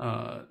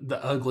the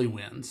ugly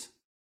wins,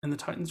 and the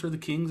Titans are the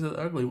kings of the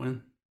ugly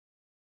win.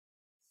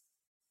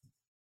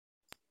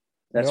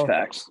 That's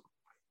facts.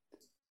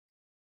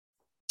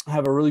 I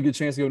have a really good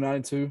chance to go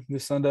 9-2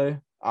 this Sunday.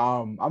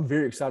 I'm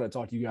very excited to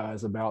talk to you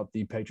guys about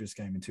the Patriots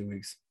game in 2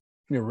 weeks.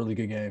 It's gonna be a really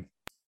good game.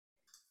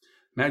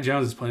 Matt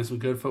Jones is playing some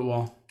good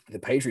football. The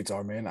Patriots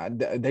are,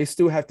 man. They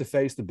still have to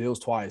face the Bills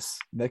twice.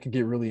 That could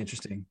get really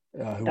interesting.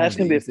 That's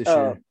going to be this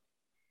year.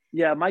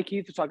 Yeah, Mike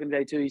Heath was talking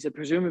today too. He said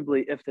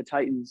presumably if the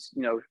Titans,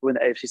 win the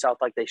AFC South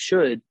like they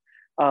should,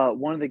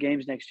 one of the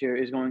games next year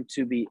is going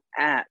to be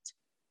at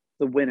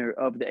the winner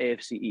of the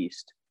AFC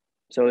East.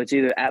 So it's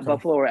either at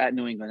Buffalo or at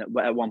New England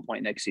at one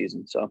point next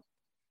season. So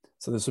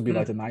this would be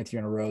like the 9th year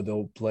in a row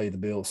they'll play the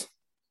Bills.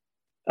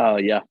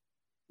 Yeah,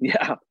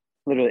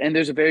 literally. And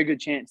there's a very good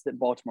chance that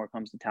Baltimore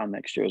comes to town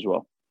next year as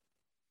well.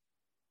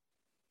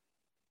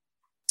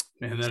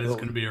 Man, that is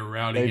going to be a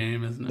rowdy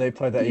game, isn't it? They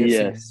play the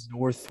AFC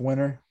North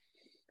winner.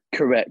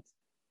 Correct.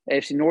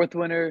 AFC North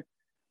winner,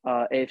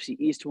 AFC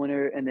East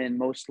winner, and then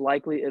most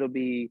likely it'll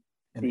be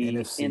And the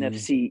NFC.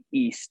 NFC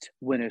East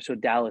winner. So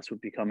Dallas would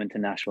be coming to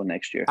Nashville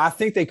next year. I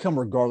think they come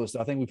regardless.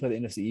 I think we play the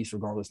NFC East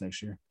regardless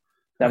next year.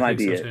 That I might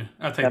think be so it. too.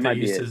 I think That the might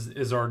be East it.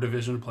 is our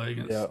division to play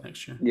against Yeah.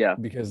 next year. Yeah.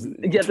 Because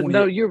Yeah,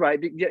 no, you're right.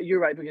 Yeah, you're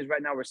right because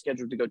right now we're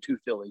scheduled to go to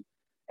Philly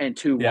and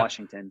to Yeah.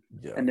 Washington,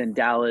 yeah. and then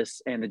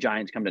Dallas and the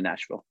Giants come to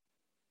Nashville.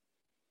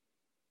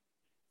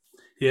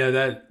 Yeah,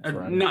 That's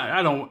right. no,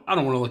 I don't want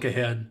to look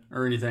ahead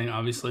or anything.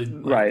 Obviously,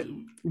 Right.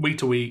 week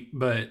to week,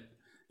 but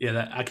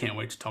yeah, I can't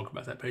wait to talk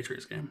about that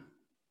Patriots game.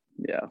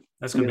 Yeah,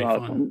 That's gonna be a lot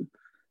of fun.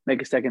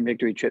 Make a second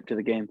victory trip to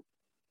the game.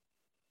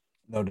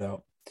 No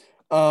doubt.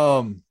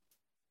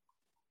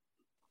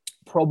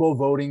 Pro Bowl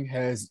voting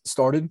has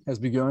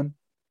begun.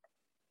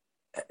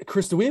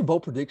 Chris, do we have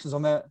bold predictions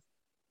on that?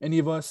 Any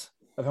of us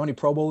of how many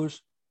Pro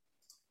Bowlers?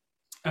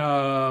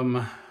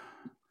 You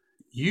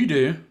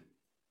do.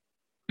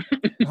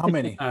 How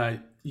many?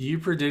 You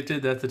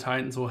predicted that the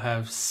Titans will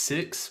have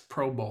 6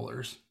 Pro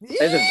Bowlers.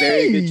 There's a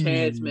very good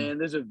chance, man.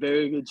 There's a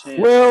very good chance.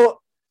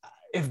 Well,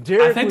 if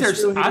Derek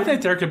I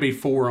think there could be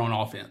 4 on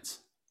offense.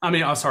 I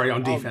mean,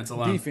 on defense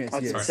alone. Defense, I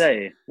was yes. gonna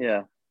say,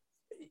 yeah.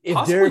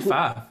 Possibly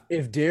 5.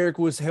 If Derek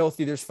was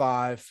healthy, there's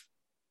 5.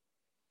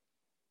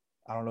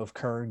 I don't know if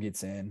Kern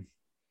gets in.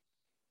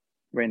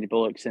 Randy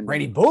Bullock, send him.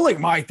 Randy Bullock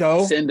might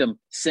though. Send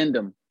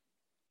him.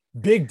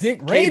 Big Dick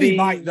Randy KB.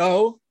 might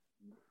though.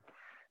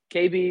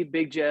 KB,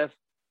 Big Jeff,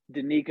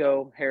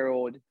 Danico,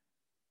 Harold.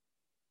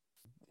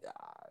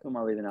 Who am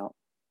I leaving out?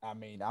 I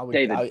mean, I would.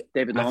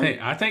 David Long.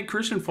 I think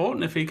Christian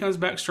Fulton, if he comes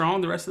back strong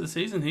the rest of the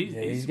season,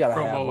 he's got to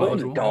Pro have Bowl one.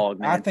 Fulton's a eligible. dog,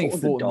 man. I think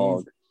Fulton's a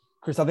dog.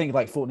 Chris, I think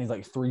Fulton needs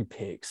like 3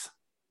 picks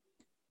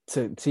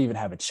to even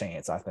have a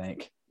chance. I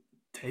think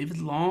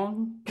David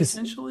Long, 'Cause-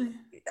 essentially.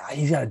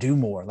 he's got to do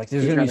more. Like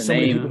there's He's going to be not a so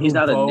many name. people who He's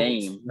not a vote,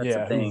 name. That's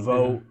the who thing.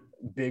 vote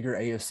bigger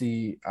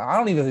AFC. I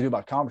don't even know if they do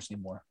about conference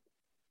anymore.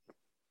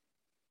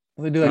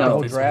 They do like No. the whole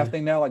I think so. draft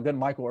thing now. Like doesn't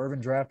Michael Irvin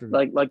draft? Or,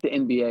 Like the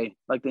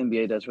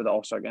NBA does for the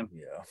All-Star game.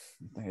 yeah, I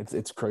think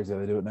it's crazy how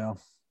they do it now.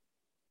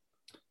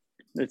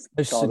 It's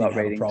They just all shouldn't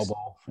about even have a ratings. Pro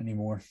Bowl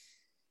anymore.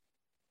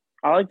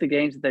 I like the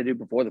games that they do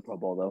before the Pro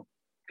Bowl, though.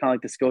 Kind of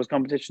like the skills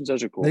competitions.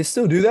 Those are cool. They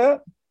still do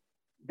that,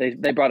 They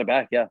brought it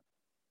back, yeah.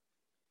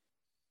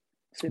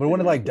 but it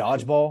wasn't like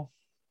dodgeball.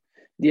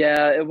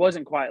 Yeah, it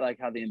wasn't quite like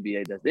how the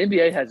NBA does. The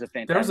NBA has a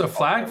fantastic. There was a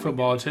flag All-Star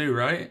football too,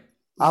 right?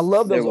 I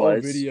love those There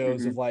old was.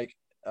 videos Mhm. of like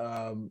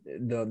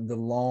the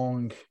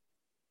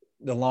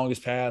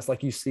longest pass,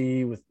 like you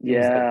see with it was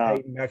Yeah. like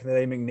Peyton back in the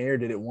day. McNair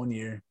did it one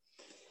year.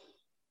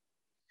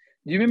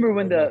 Do you remember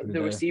when Back in the the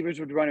day. receivers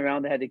would run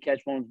around? They had to catch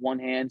one with one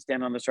hand,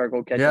 stand on the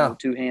circle, catch Yeah. it with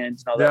 2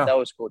 hands. No, Yeah. that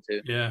was cool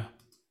too. Yeah.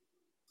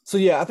 So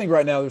yeah, I think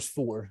right now there's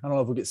 4. I don't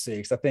know if we'll get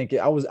 6. I think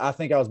I was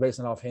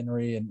basing it off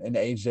Henry and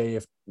AJ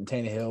if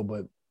Tannehill,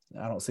 but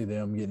I don't see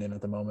them getting in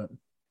at the moment.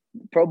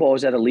 Pro Bowl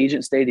was at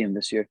Allegiant Stadium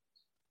this year.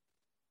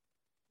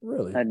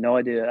 Really? I had no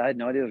idea. I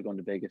was going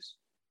to Vegas.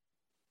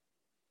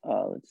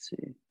 Let's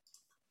see.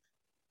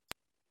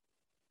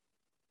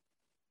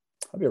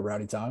 That'd be a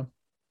rowdy time.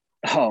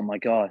 Oh my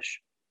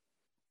gosh.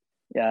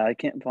 Yeah, I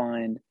can't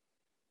find.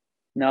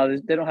 No,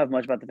 they don't have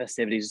much about the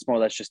festivities. It's more or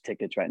less just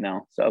tickets right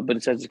now. So, but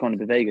it says it's going to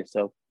be Vegas.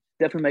 So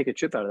definitely make a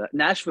trip out of that.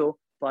 Nashville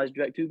flies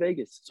direct to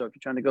Vegas. So if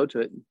you're trying to go to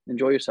it,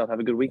 enjoy yourself. Have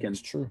a good weekend.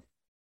 That's true.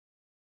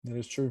 That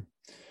is true.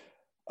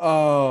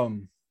 All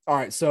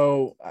right,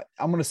 so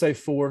I'm going to say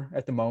 4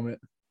 at the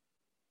moment.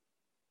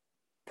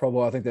 Pro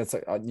Bowl. I think that's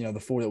the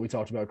 4 that we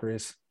talked about,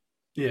 Chris.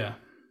 Yeah.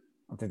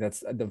 I think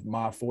that's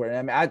my 4.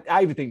 I mean,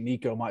 I even think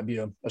Nico might be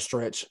a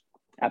stretch.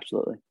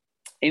 Absolutely.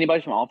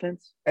 Anybody from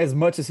offense? As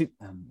much as he,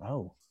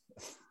 no,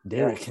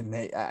 Derek and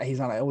he's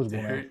not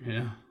eligible now.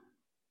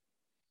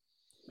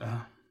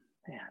 Yeah.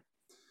 Man.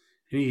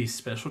 Any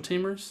special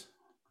teamers?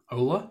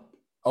 Ola?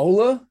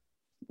 Ola,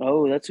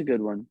 Oh, that's a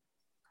good one.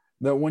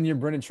 that 1 year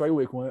Brendan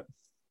Traywick went,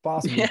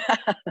 possibly. Yeah.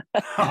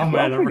 Oh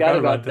man, I forgot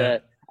about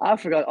that. I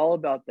forgot all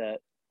about that.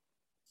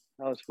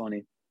 That was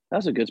funny. That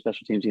was a good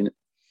special teams unit.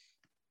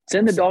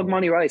 Send the dog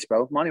Monty Rice,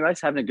 bro. Monty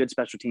Rice having a good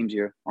special teams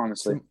year,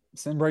 honestly.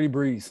 Send Brady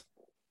Breeze.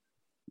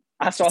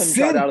 I saw him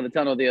trot out of the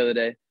tunnel the other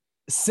day.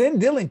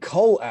 Send Dylan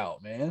Cole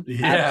out, man.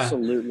 Yeah.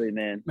 Absolutely,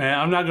 man. Man,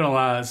 I'm not gonna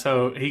lie.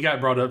 So he got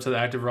brought up to the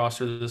active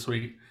roster this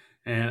week,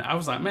 and I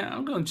was like, man,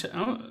 I'm going to check.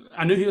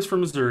 I knew he was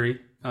from Missouri,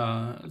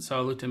 so I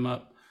looked him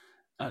up.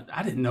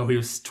 I didn't know he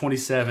was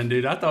 27,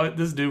 dude. I thought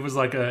this dude was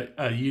like a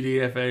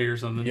UDFA or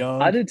something.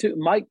 Young. I did too.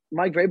 Mike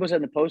Vrabel said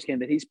in the post game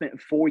that he spent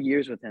 4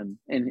 years with him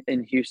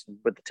in Houston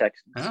with the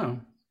Texans. Oh,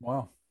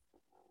 Wow.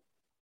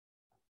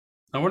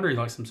 no wonder he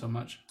likes him so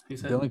much. He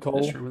said Dylan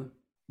Cole? history with him.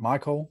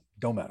 Michael,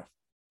 don't matter.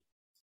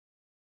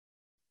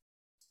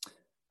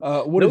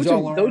 What did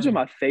y'all learn? Those are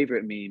my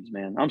favorite memes,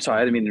 man. I'm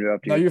sorry, I didn't mean to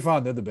interrupt you. No, you're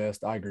fine. They're the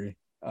best. I agree.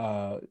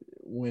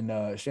 When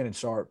Shannon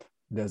Sharp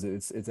does it,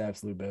 it's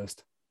absolute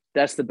best.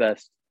 That's the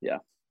best. Yeah.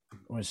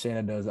 When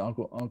Shannon does it,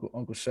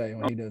 Uncle Shay,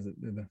 when he does it,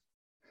 they're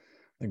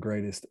the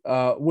greatest.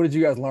 What did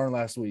you guys learn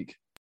last week?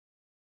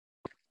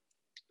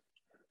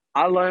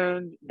 I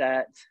learned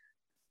that,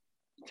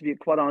 to be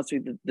quite honest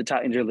with you, the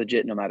Titans are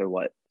legit no matter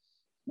what.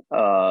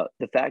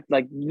 The fact,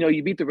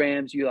 you beat the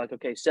Rams, you're like,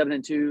 okay,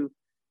 7-2,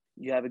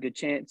 you have a good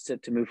chance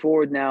to move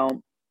forward now.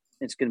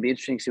 It's going to be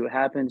interesting to see what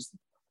happens.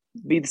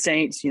 Beat the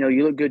Saints.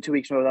 You look good 2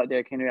 weeks in a row without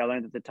Derrick Henry. I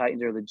learned that the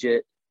Titans are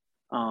legit.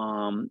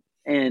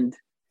 And,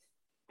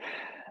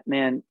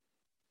 man,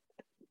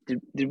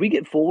 did we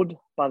get fooled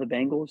by the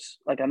Bengals?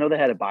 Like, I know they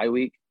had a bye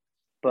week,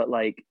 but,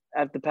 like,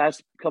 after the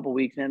past couple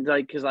weeks, man,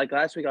 because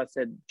last week I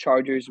said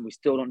Chargers, and we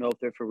still don't know if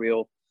they're for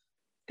real.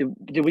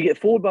 Did we get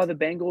fooled by the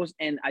Bengals?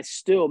 And I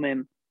still,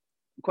 man,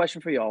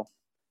 question for y'all.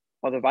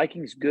 Are the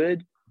Vikings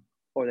good?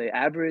 Or are they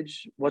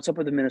average? What's up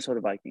with the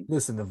Minnesota Vikings?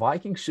 Listen, the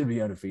Vikings should be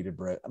undefeated,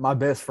 Brett. My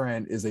best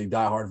friend is a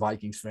diehard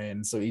Vikings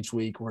fan. So each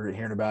week we're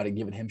hearing about it,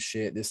 giving him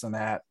shit, this and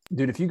that.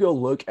 Dude, if you go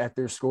look at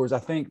their scores, I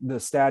think the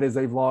stat is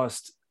they've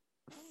lost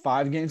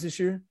 5 games this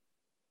year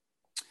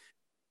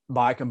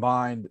by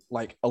combined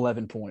like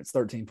 11 points,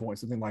 13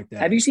 points, something like that.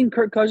 Have you seen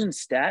Kirk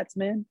Cousins' stats,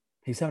 man?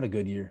 He's having a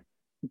good year.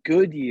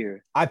 Good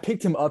year. I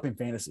picked him up in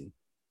fantasy.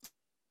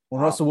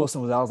 When Russell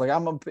Wilson was out, I was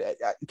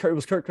like, it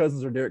was Kirk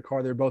Cousins or Derek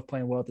Carr. They're both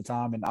playing well at the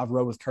time, and I've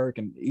rode with Kirk,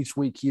 and each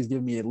week he's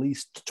giving me at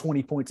least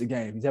 20 points a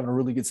game. He's having a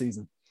really good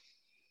season.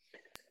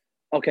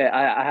 Okay,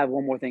 I have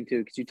one more thing, too,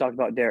 because you talked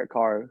about Derek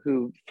Carr,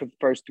 who for the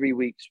first 3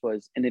 weeks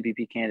was an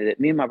MVP candidate.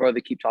 Me and my brother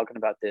keep talking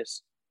about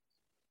this.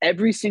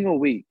 Every single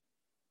week,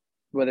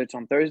 whether it's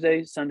on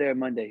Thursday, Sunday, or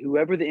Monday,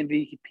 whoever the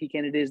MVP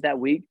candidate is that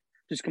week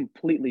just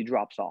completely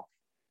drops off.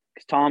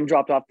 Because Tom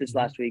dropped off this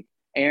last week.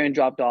 Aaron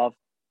dropped off.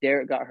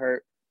 Derek got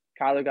hurt.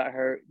 Kyler got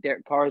hurt.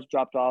 Derek Carr's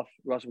dropped off.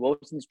 Russell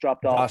Wilson's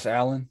dropped off. Josh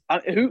Allen.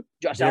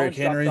 Josh Derrick Allen's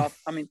Henry. dropped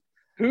off. I mean,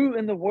 who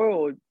in the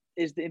world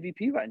is the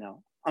MVP right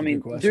now? I mean,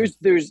 Good question.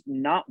 there's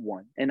not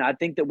one. And I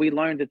think that we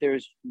learned that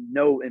there's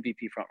no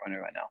MVP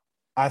frontrunner right now.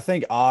 I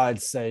think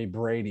odds say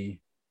Brady.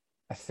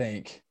 I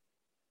think.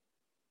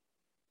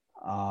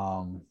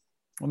 Wouldn't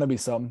that be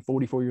something?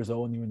 44 years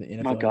old and you're in the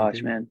NFL. My gosh,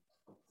 MVP? man.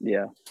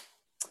 Yeah.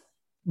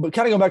 But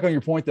kind of go back on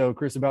your point, though,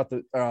 Chris, about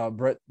the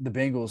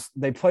Bengals.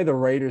 They play the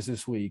Raiders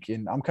this week,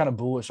 and I'm kind of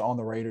bullish on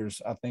the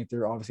Raiders. I think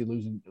they're obviously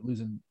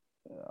losing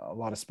a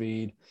lot of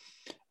speed.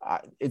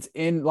 It's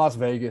in Las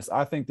Vegas.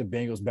 I think the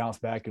Bengals bounce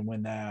back and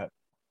win that.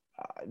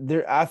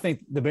 I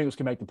think the Bengals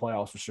can make the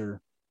playoffs for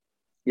sure.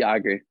 Yeah, I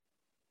agree.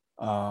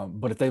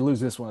 But if they lose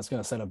this one, it's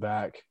going to set them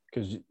back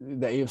because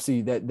the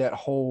AFC, that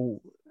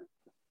whole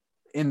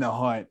in the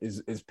hunt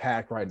is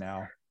packed right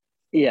now.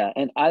 Yeah,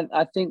 and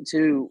I think,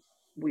 too,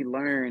 we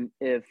learn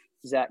if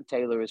Zach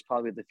Taylor is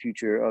probably the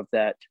future of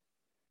that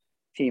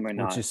team or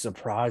not. Which is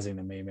surprising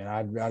to me, man.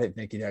 I didn't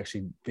think he'd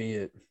actually be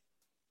it.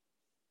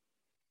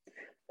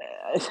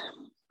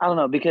 I don't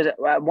know, because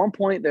at one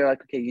point they're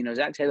like, okay,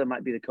 Zach Taylor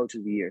might be the coach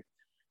of the year.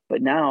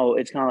 But now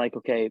it's kind of like,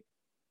 okay,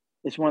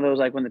 it's one of those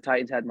like when the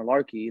Titans had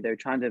Malarkey, they're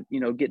trying to,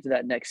 get to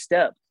that next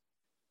step.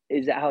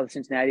 Is that how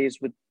Cincinnati is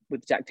with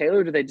Zach Taylor?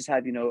 Or do they just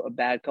have, a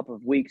bad couple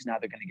of weeks? Now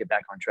they're going to get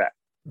back on track.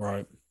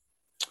 Right.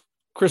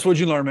 Chris, what'd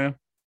you learn, man?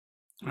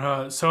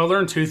 So I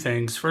learned 2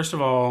 things. First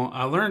of all,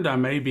 I learned I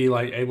may be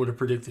able to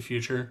predict the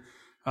future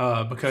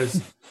because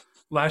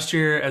last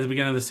year at the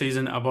beginning of the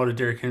season, I bought a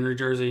Derrick Henry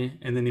jersey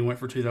and then he went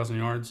for 2,000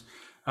 yards.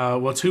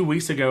 2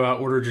 weeks ago, I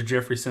ordered a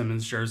Jeffrey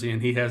Simmons jersey and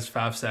he has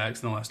 5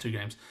 sacks in the last 2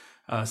 games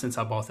since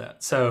I bought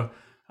that. So,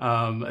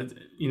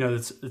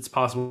 it's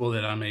possible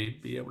that I may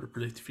be able to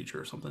predict the future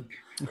or something.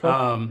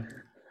 Okay.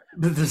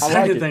 The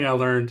second thing I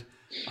learned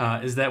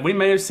is that we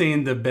may have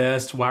seen the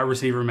best wide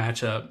receiver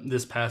matchup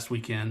this past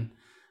weekend.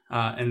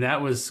 And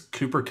that was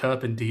Cooper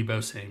Kupp and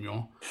Deebo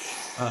Samuel.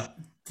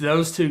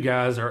 Those 2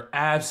 guys are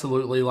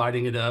absolutely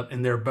lighting it up,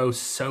 and they're both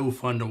so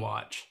fun to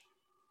watch.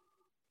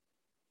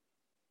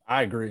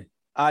 I agree.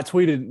 I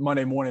tweeted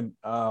Monday morning.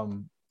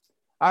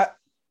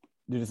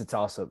 It's a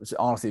toss-up. It's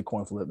honestly a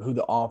coin flip. Who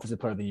the offensive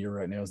player of the year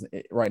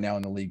right now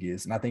in the league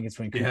is, and I think it's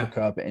between Cooper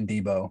Kupp and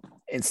Deebo.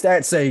 And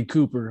stats say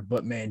Cooper,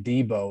 but man,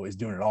 Deebo is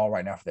doing it all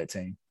right now for that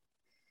team.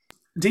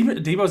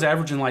 Deebo's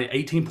averaging like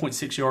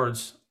 18.6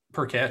 yards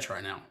per catch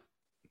right now.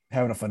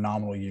 Having a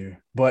phenomenal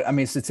year. But I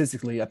mean,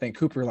 statistically, I think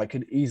Cooper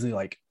could easily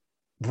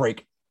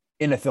break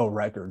NFL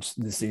records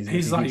this season.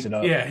 He's keeps it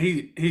up. Yeah,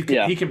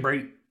 he can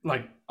break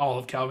all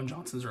of Calvin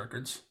Johnson's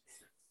records.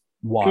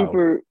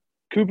 Wow.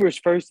 Cooper's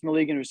first in the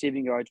league in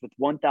receiving yards with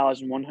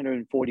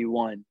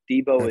 1,141.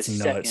 Deebo is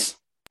second. Nuts.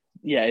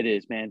 Yeah, it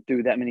is, man.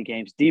 Through that many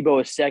games,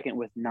 Deebo is second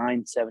with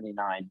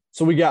 979.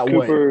 So we got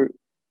Cooper.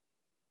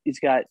 He's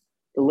got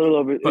a little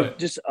over,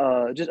 just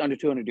under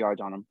 200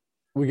 yards on him.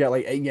 We got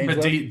 8 games.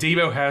 But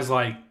Deebo has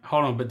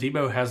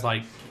Deebo has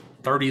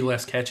 30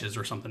 less catches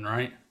or something,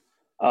 right?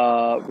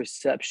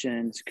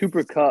 Receptions.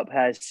 Cooper Kupp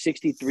has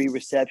 63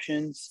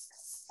 receptions.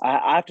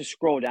 I have to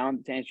scroll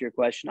down to answer your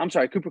question. I'm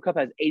sorry. Cooper Kupp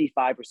has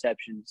 85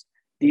 receptions.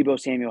 Deebo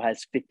Samuel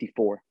has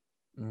 54.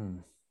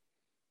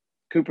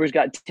 Cooper's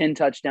got 10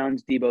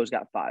 touchdowns. Deebo's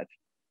got 5.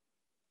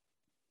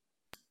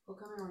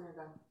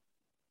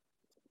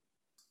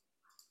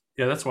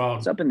 Yeah, that's wild.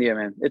 It's up in the air,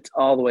 man. It's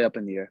all the way up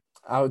in the air.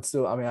 I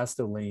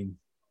still lean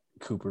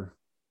Cooper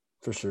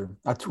for sure.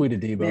 I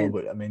tweeted Deebo, man.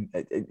 But I mean,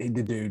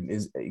 the dude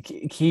is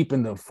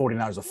keeping the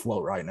 49ers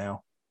afloat right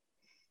now.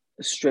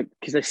 Strict,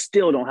 because they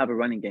still don't have a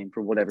running game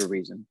for whatever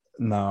reason.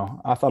 No,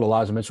 I thought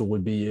Elijah Mitchell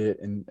would be it,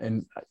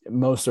 and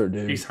Mostert,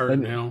 dude. He's hurt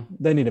now.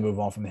 They need to move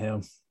on from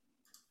him.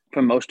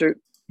 From Mostert,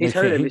 he's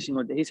hurt every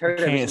single. He's hurt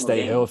every Can't single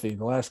stay game. healthy.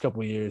 The last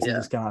couple of years, he Yeah.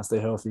 just cannot stay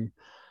healthy.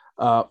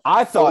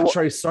 I thought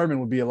Trey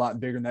Sermon would be a lot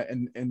bigger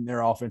in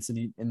their offense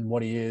than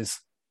what he is.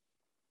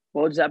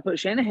 Well, does that put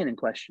Shanahan in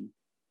question?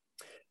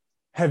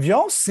 Have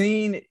y'all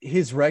seen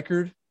his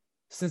record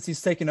since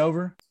he's taken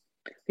over?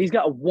 He's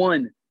got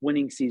one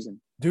winning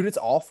season. Dude, it's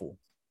awful.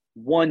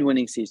 One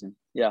winning season.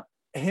 Yeah.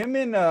 Him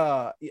and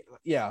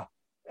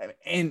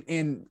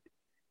and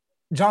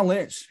John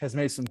Lynch has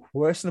made some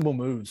questionable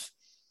moves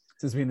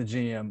since being the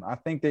GM. I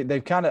think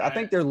they've kind of. I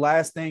think their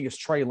last thing is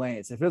Trey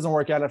Lance. If it doesn't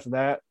work out after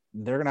that,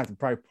 they're gonna have to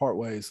probably part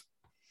ways.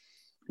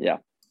 Yeah,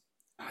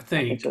 I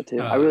think so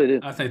too. I really do.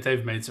 I think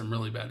they've made some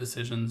really bad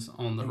decisions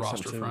on the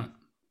roster front.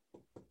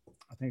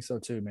 I think so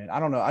too, man. I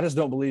don't know. I just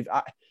don't believe.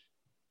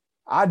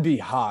 I'd be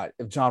hot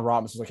if John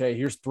Robinson was like, "Hey,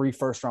 here's 3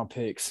 first-round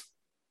picks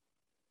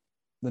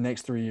the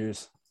next 3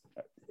 years."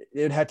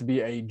 It'd have to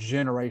be a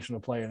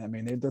generational player. I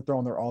mean, they're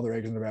throwing all their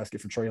eggs in the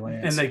basket for Trey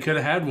Lance. And they could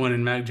have had one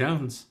in Mac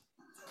Jones.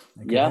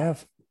 Yeah.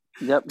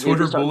 Yep.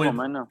 Twitter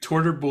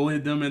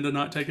bullied them into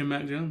not taking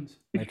Mac Jones.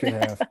 They could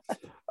have.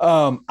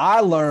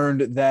 I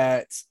learned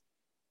that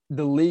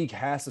the league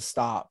has to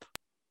stop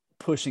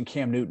pushing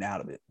Cam Newton out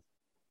of it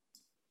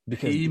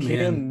because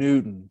Cam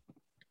Newton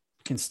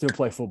can still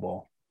play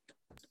football.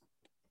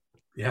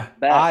 Yeah.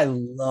 I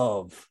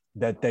love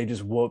that they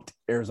just whooped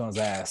Arizona's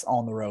ass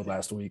on the road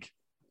last week.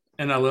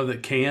 And I love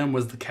that Cam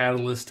was the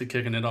catalyst to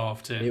kicking it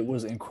off, too. It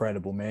was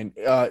incredible, man.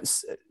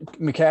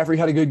 McCaffrey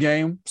had a good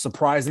game,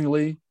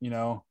 surprisingly,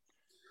 Yeah,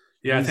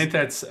 I think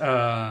that's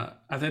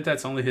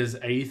only his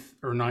 8th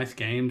or 9th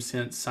game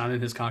since signing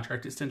his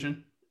contract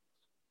extension.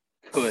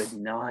 Good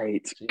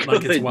night.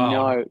 Like, it's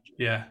wild. Night.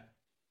 Yeah.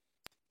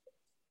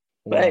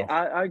 But hey,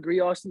 I agree,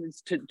 Austin.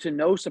 It's to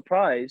no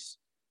surprise,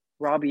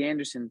 Robbie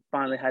Anderson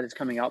finally had his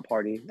coming out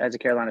party as a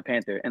Carolina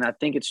Panther. And I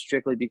think it's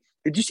strictly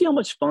did you see how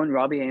much fun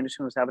Robbie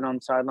Anderson was having on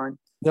the sideline?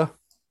 Yeah.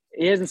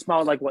 He hasn't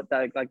smiled like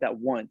that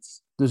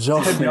once. Did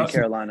y'all see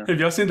Carolina? Have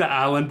y'all seen the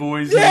Island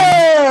Boys?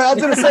 Yeah, I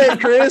was gonna say it,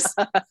 Chris.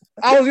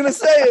 I was gonna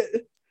say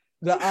it.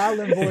 The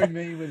Island Boy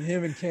meme with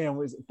him and Cam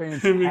was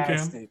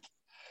fantastic.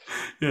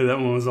 Yeah, that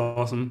one was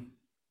awesome.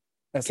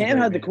 Cam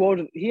had the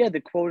quote. He had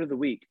the quote of the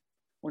week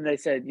when they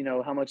said,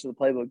 how much of the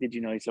playbook did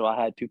you know? He said,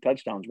 I had 2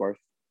 touchdowns worth.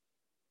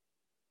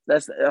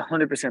 That's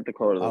 100% the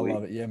quote of the week. I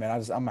love it. Yeah,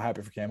 man. I'm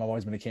happy for Cam. I've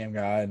always been a Cam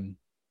guy, and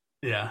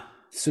yeah,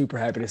 super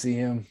happy to see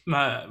him.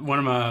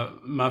 One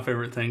of my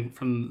favorite thing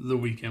from the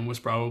weekend was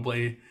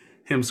probably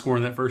him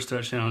scoring that first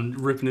touchdown,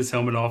 ripping his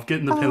helmet off,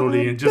 getting the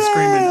penalty, and just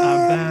screaming,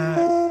 "I'm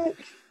back!"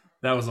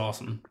 That was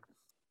awesome.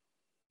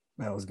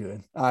 That was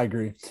good. I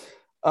agree.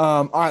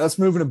 All right, let's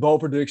move into bowl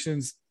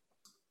predictions.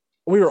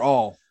 We were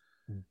all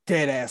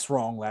dead ass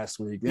wrong last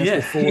week.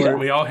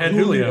 We all had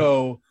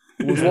Julio.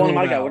 Was one of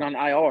my guys went on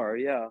IR.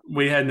 Yeah,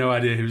 we had no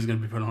idea he was going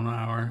to be put on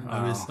IR.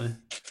 Obviously,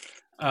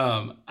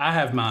 I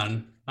have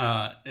mine.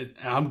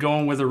 I'm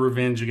going with a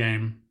revenge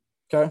game.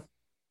 Okay.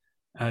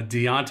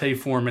 Deontay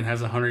Foreman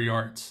has 100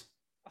 yards.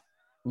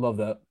 Love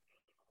that.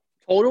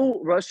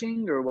 Total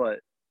rushing or what?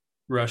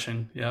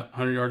 Rushing. Yeah,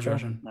 100 yards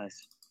rushing.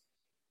 Nice.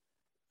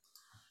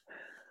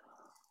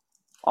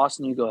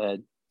 Austin, you go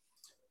ahead.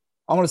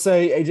 I want to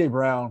say A.J.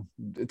 Brown.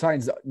 The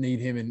Titans need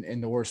him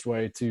in the worst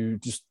way to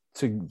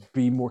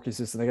be more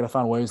consistent. They got to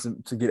find ways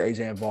to get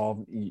AJ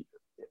involved.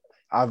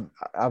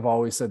 I've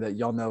always said that.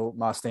 Y'all know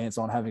my stance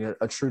on having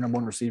a true number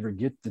 1 receiver.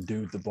 Get the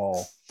dude the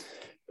ball.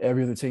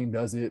 Every other team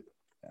does it.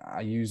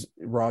 I use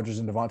Rodgers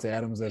and Devontae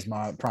Adams as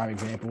my prime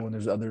example, and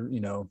there's other,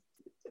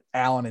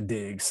 Allen and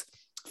Diggs.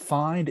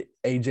 Find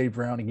AJ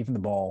Brown and give him the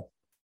ball,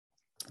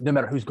 no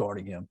matter who's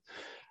guarding him.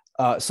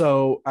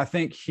 So I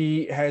think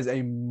he has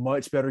a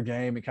much better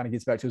game. It kind of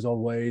gets back to his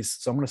old ways.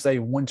 So I'm going to say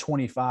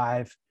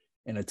 125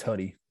 and a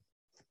tutty.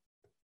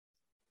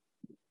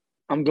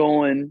 I'm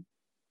going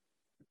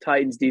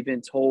Titans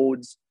defense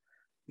holds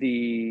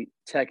the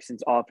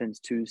Texans offense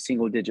to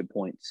single-digit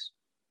points.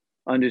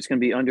 It's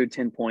going to be under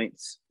 10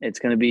 points. It's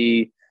going to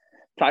be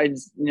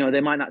Titans, they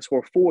might not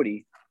score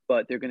 40,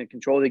 but they're going to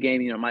control the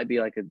game. It might be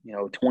like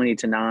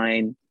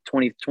 20-9,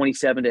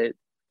 27-7,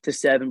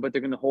 but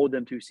they're going to hold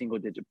them to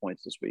single-digit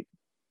points this week.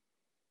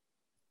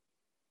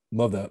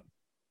 Love that.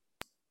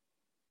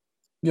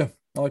 Yeah,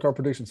 I like our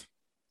predictions.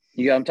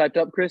 You got them typed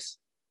up, Chris?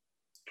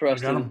 For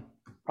us to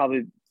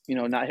probably –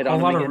 not hit on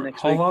them again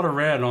next week. A lot of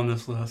red on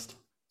this list.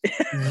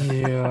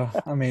 Yeah.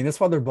 I mean, that's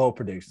why they're bold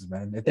predictions,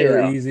 man. If they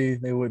were easy,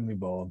 they wouldn't be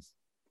bold.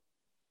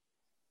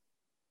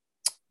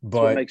 But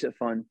that's what makes it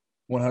fun.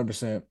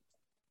 100%.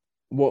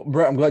 Well,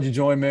 Brett, I'm glad you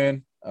joined,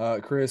 man.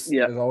 Chris,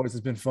 as always,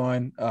 it's been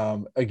fun.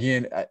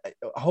 Again,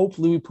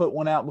 hopefully we put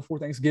one out before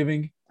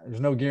Thanksgiving. There's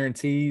no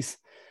guarantees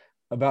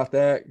about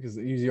that because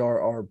usually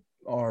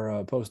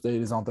our post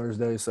date is on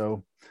Thursday.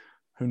 So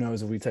who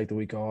knows if we take the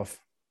week off.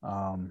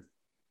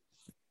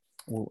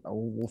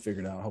 We'll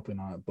figure it out. Hopefully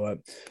not. But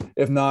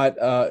if not,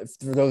 for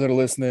those that are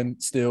listening,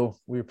 still,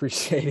 we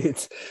appreciate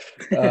it.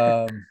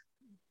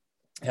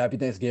 Happy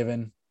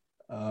Thanksgiving.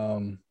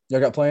 Y'all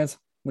got plans?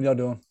 What y'all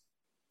doing?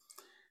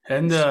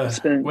 Heading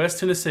to West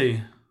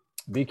Tennessee.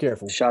 Be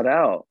careful. Shout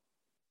out.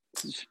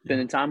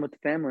 Spending time with the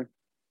family.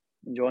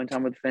 Enjoying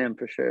time with the fam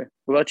for sure.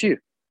 What about you?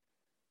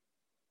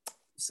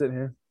 Sitting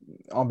here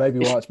on baby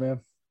watch, man.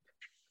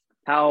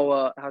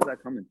 How's that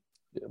coming?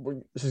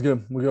 This is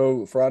good. We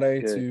go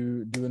Friday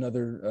to do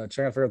another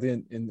trying to figure out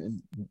the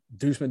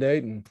inducement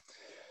date, and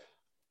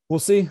we'll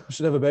see. We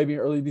should have a baby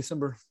early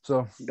December.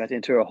 So you got to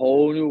enter a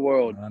whole new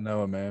world. I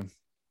know it, man.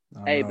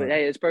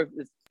 It's perfect.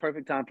 It's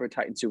perfect time for a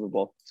Titan Super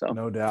Bowl. So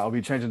no doubt, I'll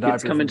be changing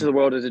diapers. Come into the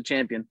world as a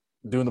champion,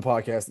 doing the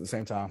podcast at the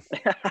same time,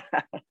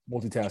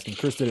 multitasking.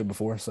 Chris did it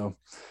before, so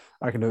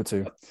I can do it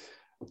too.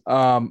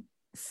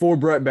 For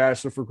Brett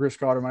Bachelor, for Chris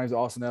Carter, my name is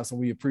Austin Nelson.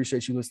 We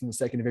appreciate you listening to the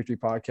Second and Victory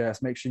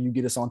podcast. Make sure you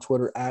get us on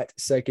Twitter at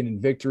Second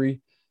and Victory.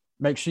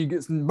 Make sure you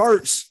get some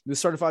merch. This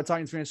Certified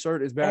Titans fan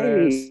shirt is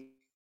badass. Hey.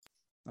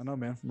 I know,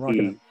 man. I'm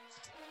rocking it.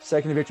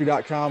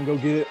 Secondandvictory.com. Go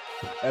get it.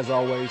 As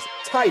always,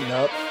 tighten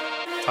up.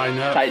 Tighten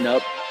up. Tighten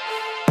up.